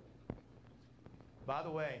Lord. By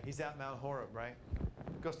the way, he's at Mount Horeb, right?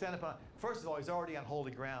 Go stand upon. First of all, he's already on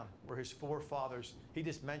holy ground where his forefathers, he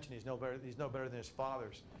just mentioned he's no better than his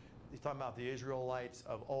fathers. He's talking about the Israelites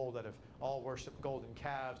of old that have all worshipped golden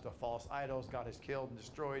calves, the false idols God has killed and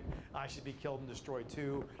destroyed. I should be killed and destroyed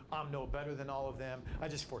too. I'm no better than all of them. I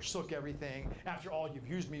just forsook everything. After all you've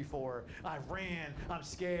used me for, I ran. I'm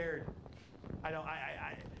scared.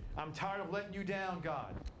 I'm tired of letting you down,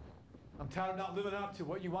 God. I'm tired of not living up to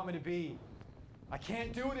what you want me to be. I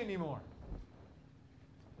can't do it anymore.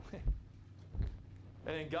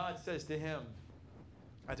 And then God says to him,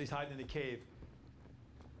 as he's hiding in the cave,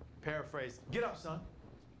 paraphrase, get up, son.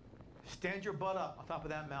 Stand your butt up on top of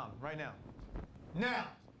that mountain right now. Now!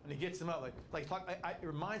 And he gets him up. It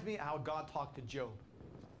reminds me how God talked to Job.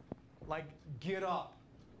 Like, get up.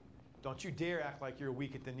 Don't you dare act like you're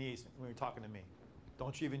weak at the knees when you're talking to me.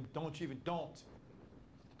 Don't even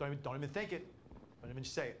think it. Don't even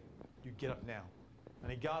say it. You get up now.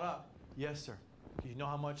 And he got up. Yes, sir. Do you know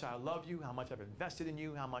how much I love you, how much I've invested in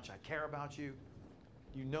you, how much I care about you?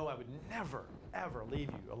 You know I would never, ever leave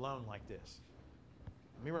you alone like this.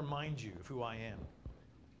 Let me remind you of who I am.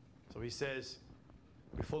 So he says,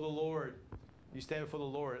 before the Lord, you stand before the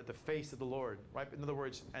Lord at the face of the Lord. Right? In other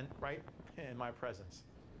words, and right in my presence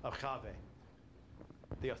of Yahweh,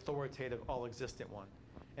 the authoritative, all-existent one.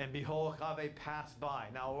 And behold, Yahweh passed by.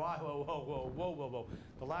 Now, whoa.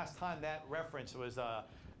 The last time that reference was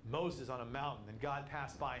Moses on a mountain, and God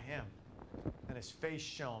passed by him. And his face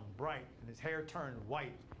shone bright, and his hair turned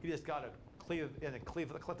white. He just got a cleave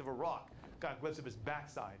of a rock. Got a glimpse of his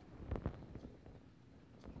backside.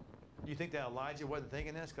 You think that Elijah wasn't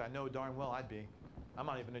thinking this? Because I know darn well I'd be. I'm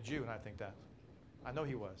not even a Jew, and I think that. I know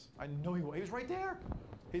he was. I know he was. He was right there.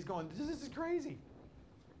 He's going, this is crazy.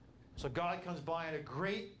 So God comes by in a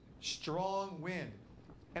great, strong wind,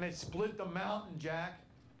 and it split the mountain, Jack.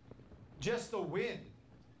 Just the wind.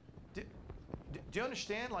 Do you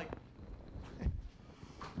understand? Like, and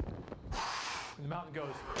the mountain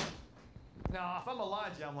goes. Now, if I'm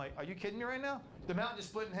Elijah, I'm like, are you kidding me right now? The mountain just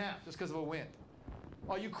split in half just because of a wind.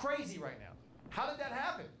 Are you crazy right now? How did that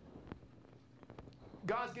happen?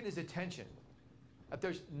 God's getting his attention. That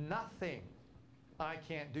there's nothing I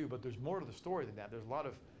can't do, but there's more to the story than that. There's a lot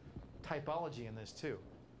of typology in this too.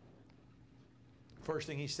 First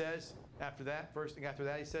thing he says after that,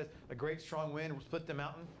 he says, a great strong wind will split the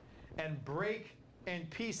mountain and break in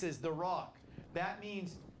pieces the rock That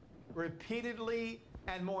means repeatedly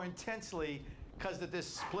and more intensely, because of this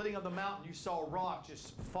splitting of the mountain, you saw rock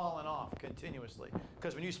just falling off continuously.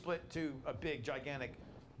 Because when you split to a big, gigantic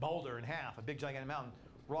boulder in half, a big, gigantic mountain,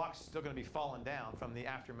 rock's still going to be falling down from the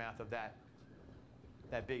aftermath of that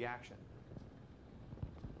big action.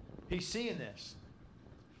 He's seeing this.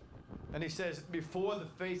 And he says, before the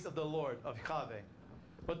face of the Lord, of Yahweh.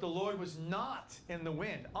 But the Lord was not in the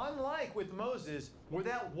wind, unlike with Moses, where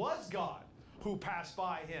that was God who passed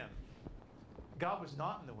by him. God was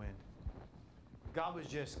not in the wind. God was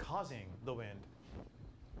just causing the wind.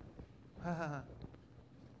 And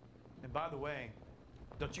by the way,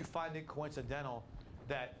 don't you find it coincidental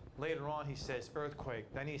that later on he says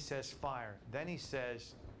earthquake, then he says fire, then he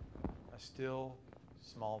says a still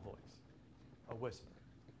small voice, a whisper.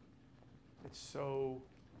 It's so,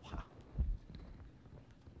 wow.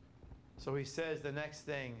 So he says the next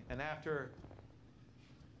thing, and after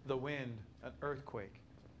the wind, an earthquake.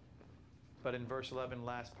 But in verse 11,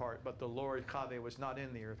 last part, but the Lord Yahweh was not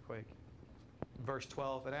in the earthquake. Verse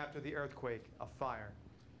 12, and after the earthquake, a fire.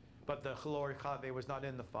 But the Lord Yahweh was not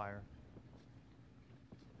in the fire.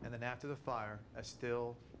 And then after the fire, a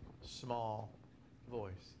still, small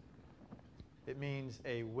voice. It means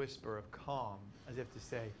a whisper of calm, as if to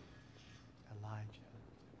say, Elijah,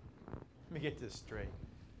 let me get this straight.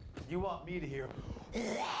 You want me to hear,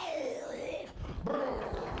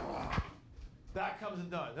 that comes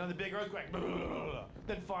and done. Then the big earthquake,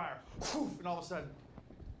 then fire, and all of a sudden,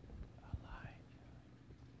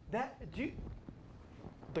 Elijah.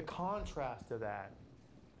 The contrast to that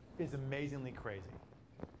is amazingly crazy.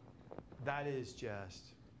 That is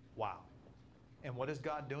just, wow. And what is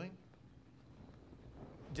God doing?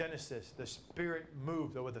 Genesis, the Spirit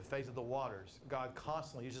moved over the face of the waters. God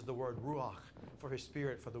constantly uses the word ruach for his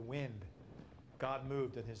Spirit, for the wind. God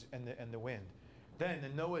moved in the wind. Then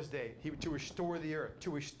in Noah's day, to restore the earth,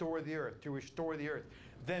 to restore the earth, to restore the earth.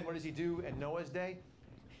 Then what does he do in Noah's day?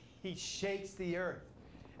 He shakes the earth.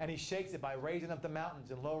 And he shakes it by raising up the mountains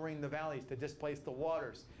and lowering the valleys to displace the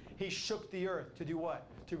waters. He shook the earth to do what?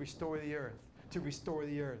 To restore the earth, to restore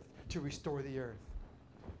the earth, to restore the earth.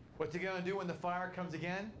 What's he going to do when the fire comes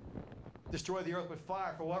again? Destroy the earth with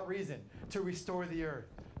fire. For what reason? To restore the earth,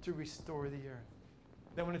 to restore the earth.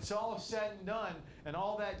 Then when it's all said and done, and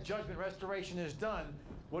all that judgment restoration is done,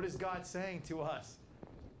 what is God saying to us?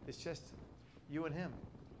 It's just you and him,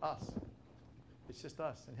 us. It's just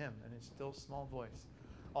us and him, and it's still small voice.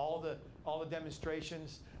 All the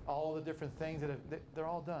demonstrations, all the different things they're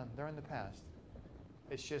all done. They're in the past.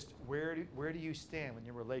 It's just where do you stand in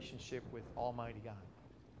your relationship with Almighty God?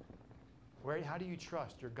 How do you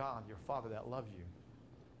trust your God, your Father that loves you?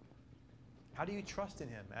 How do you trust in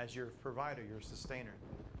him as your provider, your sustainer?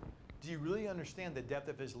 Do you really understand the depth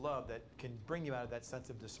of his love that can bring you out of that sense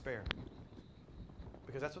of despair?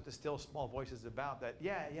 Because that's what the still small voice is about. That,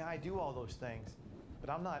 yeah, I do all those things, but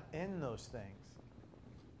I'm not in those things.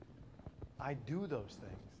 I do those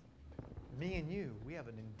things. Me and you, we have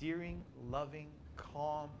an endearing, loving,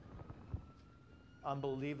 calm,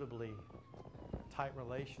 unbelievably tight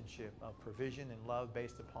relationship of provision and love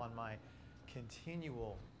based upon my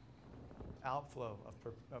continual outflow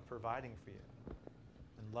of providing for you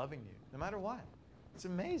and loving you, no matter what. It's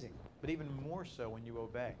amazing. But even more so when you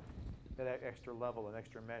obey that extra level and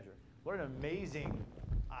extra measure. What an amazing...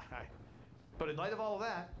 But in light of all of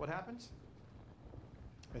that, what happens?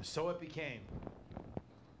 And so it became.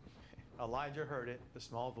 Elijah heard it, the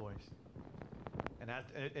small voice. And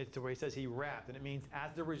it's the way he says he rapped. And it means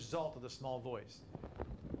as the result of the small voice.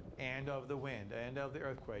 And of the wind, and of the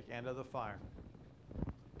earthquake, and of the fire.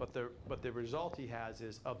 But the result he has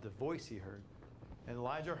is of the voice he heard. And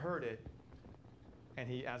Elijah heard it. And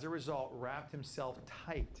he, as a result, wrapped himself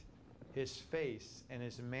tight, his face and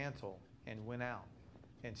his mantle, and went out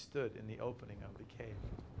and stood in the opening of the cave.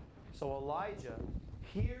 So Elijah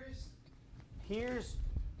hears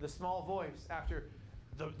the small voice after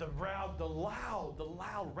the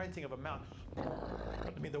loud renting of a mountain.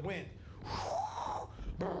 I mean, the wind,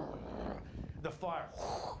 the fire,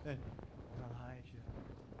 and Elijah.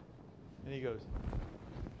 And he goes,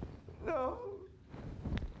 no.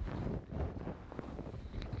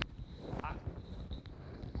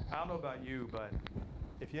 I don't know about you, but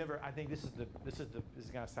if you ever, I think this is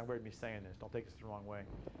going to sound weird me saying this. Don't take this the wrong way.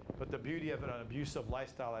 But the beauty of an abusive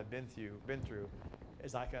lifestyle I've been through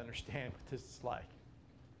is I can understand what this is like.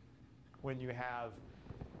 When you have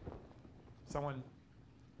someone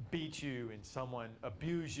beat you and someone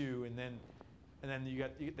abuse you, and then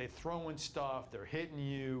they throwing stuff, they're hitting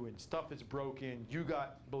you, and stuff is broken. You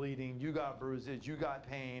got bleeding, you got bruises, you got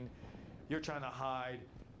pain. You're trying to hide,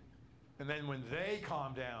 and then when they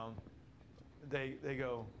calm down, they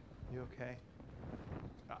go, you okay?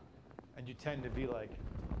 And you tend to be like,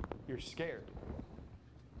 you're scared.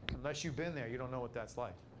 Unless you've been there, you don't know what that's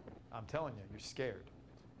like. I'm telling you, you're scared.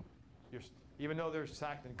 Even though they're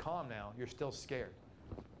acting calm now, you're still scared.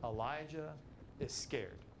 Elijah is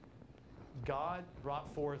scared. God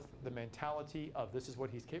brought forth the mentality of this is what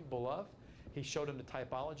he's capable of. He showed him the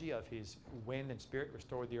typology of his wind and spirit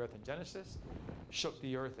restored the earth in Genesis, shook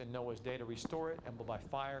the earth in Noah's day to restore it, and will by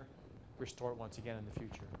fire restore it once again in the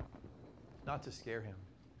future. Not to scare him,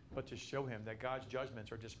 but to show him that God's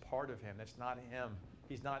judgments are just part of him. That's not him.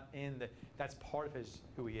 He's not in the, that's part of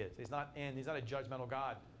who he is. He's not a judgmental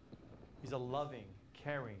God. He's a loving,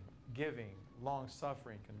 caring, giving,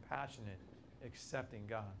 long-suffering, compassionate, accepting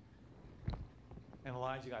God. And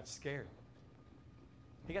Elijah got scared.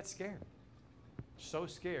 He got scared. So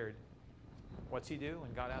scared. What's he do?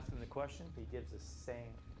 When God asks him the question, he gives the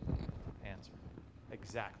same answer.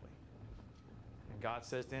 Exactly. And God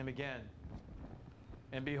says to him again,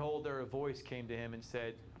 and behold, there a voice came to him and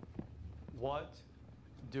said, what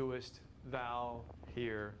doest thou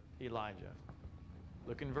here, Elijah?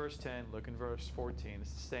 Look in verse 10, look in verse 14.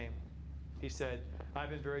 It's the same. He said, I've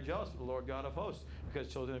been very jealous of the Lord God of hosts, because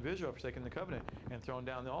the children of Israel have forsaken the covenant and thrown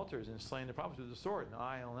down the altars and slain the prophets with the sword. And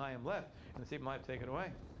I am left, and the seed of my life taken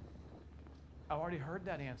away. I've already heard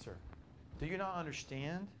that answer. Do you not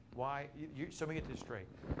understand why? So let me get this straight.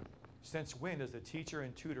 Since when does the teacher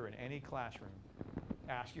and tutor in any classroom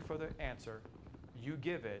ask you for the answer, you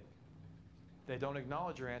give it, they don't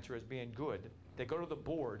acknowledge your answer as being good, they go to the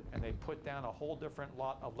board and they put down a whole different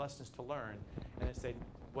lot of lessons to learn, and they say,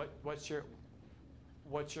 what's your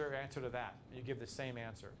answer to that? You give the same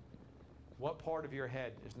answer. What part of your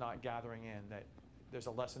head is not gathering in that there's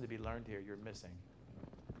a lesson to be learned here you're missing?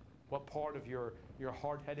 What part of your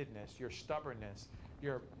hard-headedness, your stubbornness,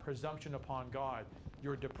 your presumption upon God,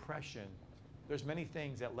 your depression, there's many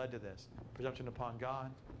things that led to this. Presumption upon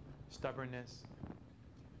God, stubbornness,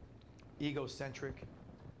 egocentric,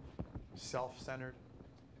 self-centered,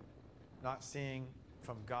 not seeing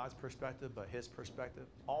from God's perspective but his perspective,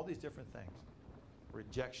 all these different things.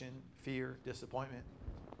 Rejection, fear, disappointment.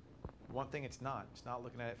 One thing it's not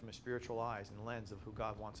looking at it from a spiritual eyes and lens of who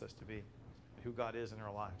God wants us to be, who God is in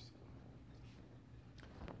our lives.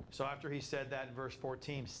 So after he said that in verse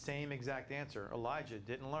 14, same exact answer. Elijah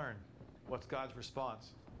didn't learn. What's God's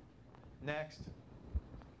response? Next.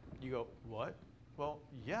 You go, what? Well,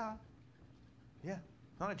 yeah,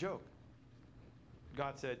 not a joke.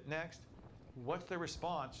 God said, next. What's the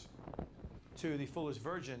response to the foolish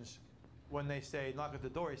virgins when they say, knock at the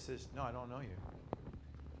door? He says, no, I don't know you.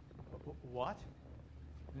 What?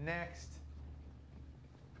 Next.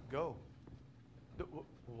 Go.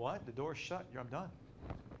 What? The door's shut. I'm done.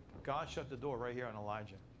 God shut the door right here on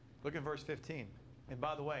Elijah. Look in verse 15. And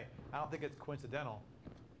by the way, I don't think it's coincidental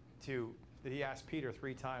that he asked Peter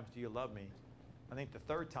 3 times, do you love me? I think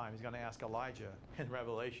the 3rd time he's going to ask Elijah in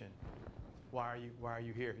Revelation, why are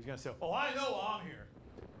you here? He's going to say, oh, I know why I'm here.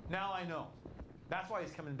 Now I know. That's why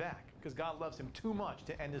he's coming back, because God loves him too much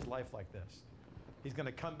to end his life like this. He's going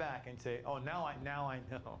to come back and say, oh, now I know.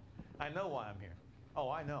 I know why I'm here.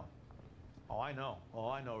 Oh, I know. Oh, I know. Oh,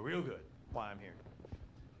 I know real good why I'm here.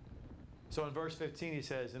 So in verse 15 he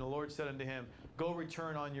says, and the Lord said unto him, go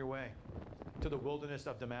return on your way to the wilderness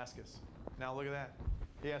of Damascus. Now look at that.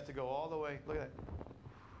 He has to go all the way. Look at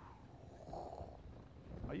that.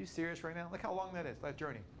 Are you serious right now? Look how long that is, that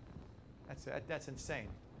journey. That's insane.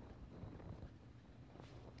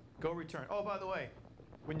 Go return. Oh, by the way,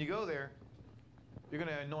 when you go there, you're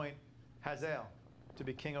going to anoint Hazael to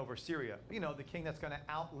be king over Syria. You know, the king that's going to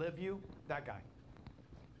outlive you, that guy.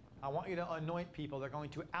 I want you to anoint people that are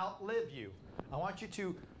going to outlive you. I want you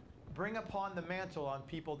to bring upon the mantle on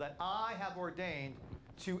people that I have ordained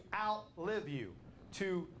to outlive you,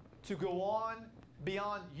 to go on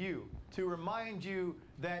beyond you, to remind you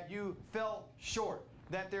that you fell short,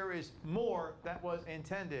 that there is more that was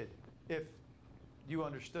intended if you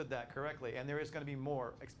understood that correctly, and there is going to be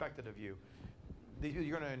more expected of you.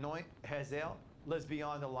 You're going to anoint Hazael, lives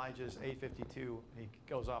beyond Elijah's 852. He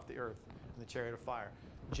goes off the earth in the chariot of fire.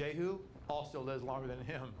 Jehu also lives longer than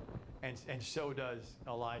him, and so does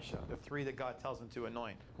Elisha, the 3 that God tells him to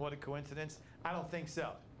anoint. What a coincidence? I don't think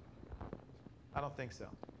so. I don't think so.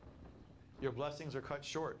 Your blessings are cut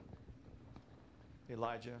short,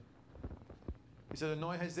 Elijah. He said,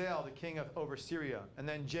 anoint Hazael, the king over Syria, and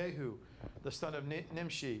then Jehu, the son of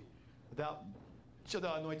Nimshi, thou shalt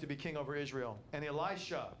thou anoint to be king over Israel, and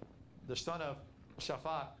Elisha, the son of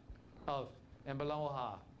Shaphat of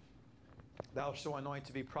Embaloha, thou shalt anoint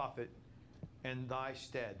to be prophet in thy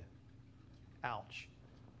stead. Ouch.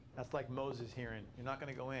 That's like Moses hearing, you're not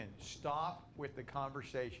going to go in. Stop with the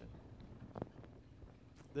conversation.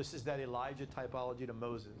 This is that Elijah typology to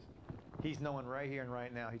Moses. He's knowing right here and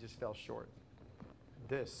right now he just fell short.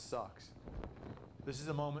 This sucks. This is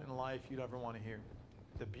a moment in life you'd ever want to hear.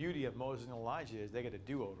 The beauty of Moses and Elijah is they get a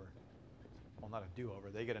do-over. Well, not a do-over.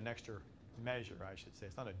 They get an extra measure, I should say.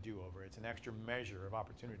 It's not a do-over. It's an extra measure of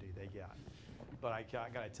opportunity they got. But I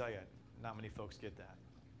got to tell you, not many folks get that,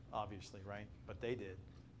 obviously, right? But they did.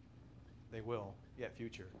 They will, yet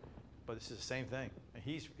future. But this is the same thing. And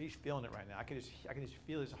he's feeling it right now. I can just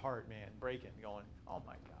feel his heart, man, breaking, going, oh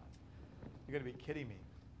my God. You're going to be kidding me.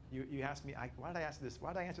 You asked me, why did I ask this?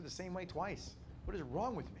 Why did I answer the same way twice? What is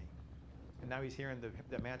wrong with me? And now he's hearing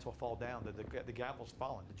the mantle fall down. The gavel's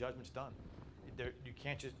fallen. The judgment's done. You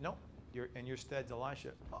can't just, no. In your stead's Elisha.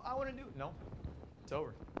 Oh, I want to do it. No. It's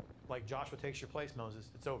over. Like Joshua takes your place, Moses.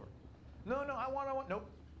 It's over. No, I want. Nope.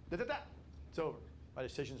 It's over. My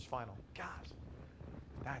decision's final. Gosh,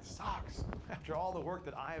 that sucks. After all the work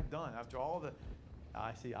that I have done, after all the,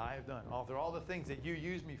 I have done, after all the things that you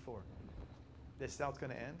used me for, this out's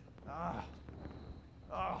going to end?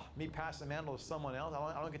 Me pass the mantle to someone else.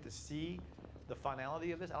 I don't get to see the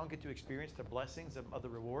finality of this. I don't get to experience the blessings of the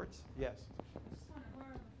rewards. Yes. Just wondering, where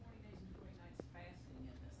are the 40 days and 40 nights fasting in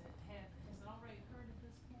this? Has it already occurred at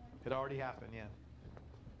this point? It already happened, yeah.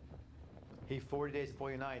 He 40 days and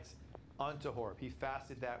 40 nights unto Horeb. He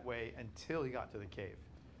fasted that way until he got to the cave.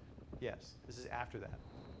 Yes, this is after that.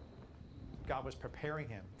 God was preparing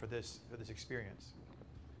him for this experience.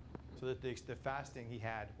 So that the fasting he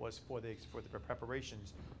had was for the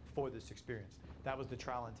preparations for this experience. That was the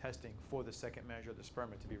trial and testing for the second measure of the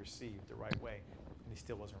sperma to be received the right way, and he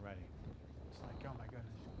still wasn't ready. It's like, oh my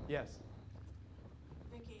goodness. Yes.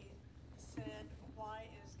 Vicky said, why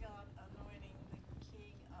is God anointing the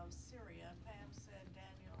king of Syria? Pam said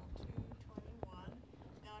Daniel 2:21,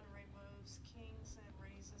 God removes kings and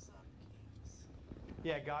raises up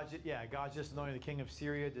kings. God's just anointing the king of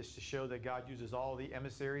Syria just to show that God uses all the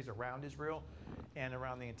emissaries around Israel and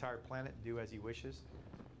around the entire planet to do as he wishes.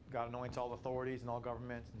 God anoints all authorities and all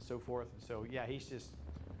governments and so forth. And so, he's just,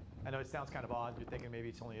 I know it sounds kind of odd. You're thinking maybe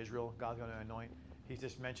it's only Israel God's going to anoint. He's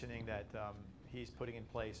just mentioning that he's putting in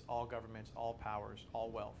place all governments, all powers,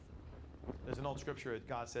 all wealth. There's an old scripture that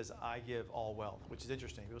God says, I give all wealth, which is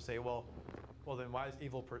interesting. People say, well, then why is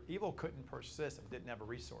evil couldn't persist if it didn't have a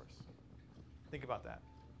resource? Think about that.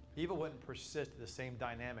 Evil wouldn't persist in the same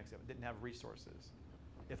dynamics if it didn't have resources.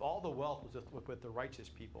 If all the wealth was with the righteous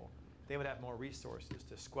people, they would have more resources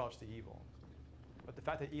to squelch the evil. But the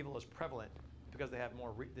fact that evil is prevalent because they have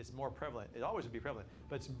more, it's more prevalent. It always would be prevalent,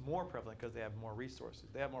 but it's more prevalent because they have more resources.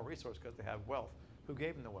 They have more resources because they have wealth. Who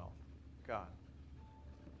gave them the wealth? God.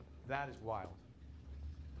 That is wild.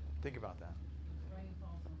 Think about that. Rain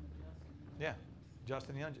falls on the just and the Yeah. Just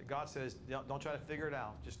and the unjust. God says, don't try to figure it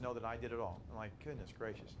out. Just know that I did it all. I'm like, goodness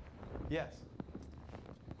gracious. Yes.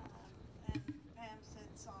 And Pam said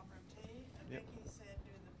sovereignty. Yep. Vicky said,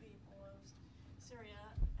 do the people of Syria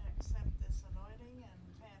accept this anointing? And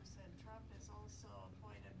Pam said Trump is also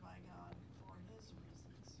appointed by God for his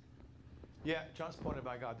reasons. Yeah, Trump's appointed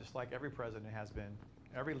by God, just like every president has been.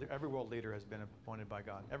 Every world leader has been appointed by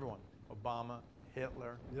God. Everyone. Obama,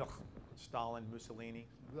 Hitler, Stalin, Mussolini.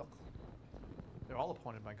 They're all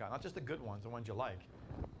appointed by God. Not just the good ones, the ones you like.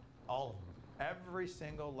 All of them. Every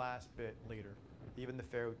single last bit leader. Even the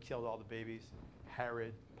Pharaoh who killed all the babies.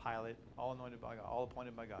 Herod, Pilate, all anointed by God, all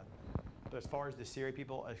appointed by God. But as far as the Syrian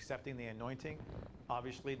people accepting the anointing,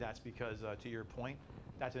 obviously that's because, to your point,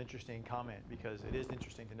 that's an interesting comment, because it is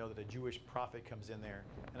interesting to know that a Jewish prophet comes in there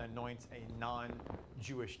and anoints a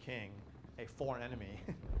non-Jewish king, a foreign enemy,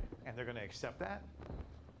 and they're going to accept that?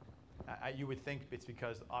 You would think it's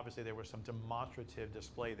because obviously there was some demonstrative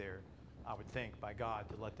display there, I would think, by God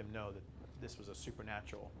to let them know that this was a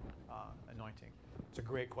supernatural anointing. It's a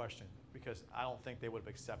great question, because I don't think they would have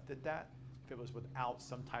accepted that if it was without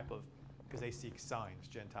some type of, because they seek signs,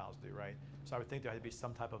 Gentiles do, right? So I would think there had to be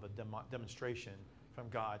some type of a demonstration from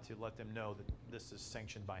God to let them know that this is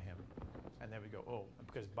sanctioned by him. And they would go, oh,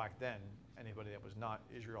 because back then, anybody that was not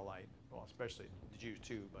Israelite, well, especially the Jews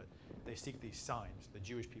too, but they seek these signs, the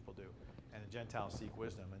Jewish people do, and the Gentiles seek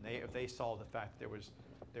wisdom. And if they saw the fact there was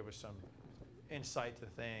some insight to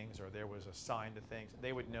things, or there was a sign to things,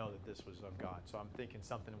 they would know that this was of God. So I'm thinking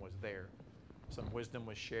something was there. Some wisdom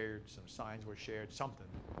was shared, some signs were shared, something,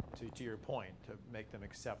 to your point, to make them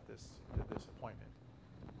accept this appointment.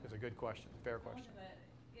 It's a good question, fair question. That,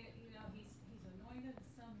 he's anointed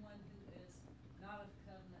someone who is not of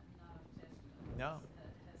covenant, not of testament. No.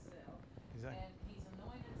 Himself. Exactly. And he's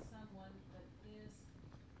anointed someone that is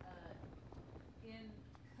in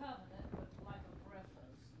covenant, but like a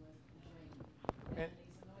brephos,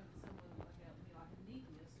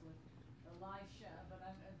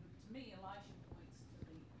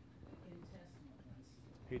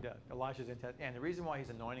 He does. Elisha's intent. And the reason why he's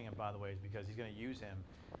anointing him, by the way, is because he's going to use him,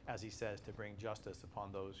 as he says, to bring justice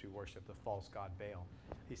upon those who worship the false god Baal.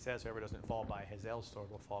 He says whoever doesn't fall by Hazael's sword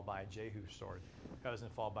will fall by Jehu's sword. Whoever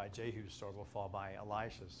doesn't fall by Jehu's sword will fall by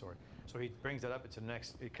Elisha's sword. So he brings that up.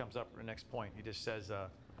 It comes up at the next point. He just says,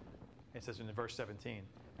 it says in verse 17, and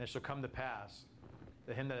it shall come to pass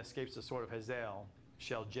that him that escapes the sword of Hazael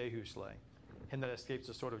shall Jehu slay. Him that escapes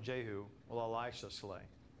the sword of Jehu will Elisha slay.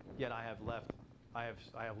 Yet I have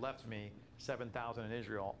left me 7,000 in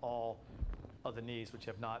Israel, all of the knees which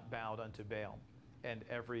have not bowed unto Baal, and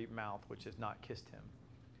every mouth which has not kissed him.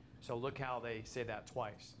 So look how they say that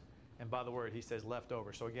twice. And by the word, he says left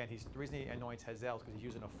over. So again, the reason he anoints Hazael is because he's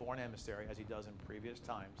using a foreign emissary, as he does in previous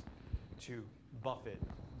times, to buffet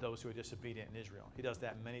those who are disobedient in Israel. He does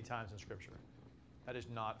that many times in Scripture. That is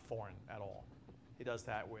not foreign at all. He does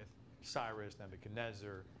that with Cyrus,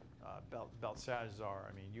 Nebuchadnezzar, Belshazzar,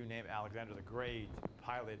 I mean, you name it, Alexander the Great,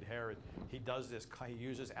 Pilate, Herod. He does this, he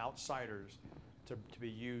uses outsiders to be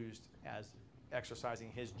used as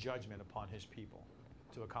exercising his judgment upon his people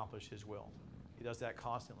to accomplish his will. He does that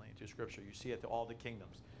constantly through Scripture. You see it to all the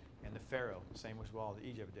kingdoms. And the Pharaoh, same as well, the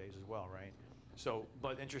Egypt days as well, right? So,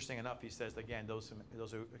 but interesting enough, he says, again, those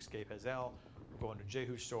who escape Hazael will go under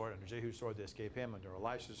Jehu's sword. Under Jehu's sword, they escape him. Under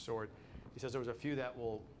Elisha's sword, he says there was a few that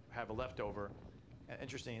will have a leftover. And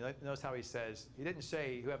interesting, notice how he says, he didn't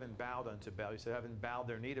say who haven't bowed unto Baal. He said haven't bowed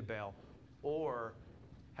their knee to Baal or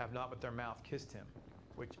have not with their mouth kissed him,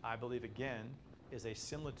 which I believe, again, is a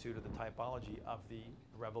similitude of the typology of the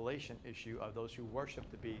revelation issue of those who worship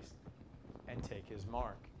the beast and take his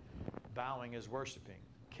mark. Bowing is worshiping.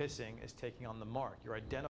 Kissing is taking on the mark. You're identifying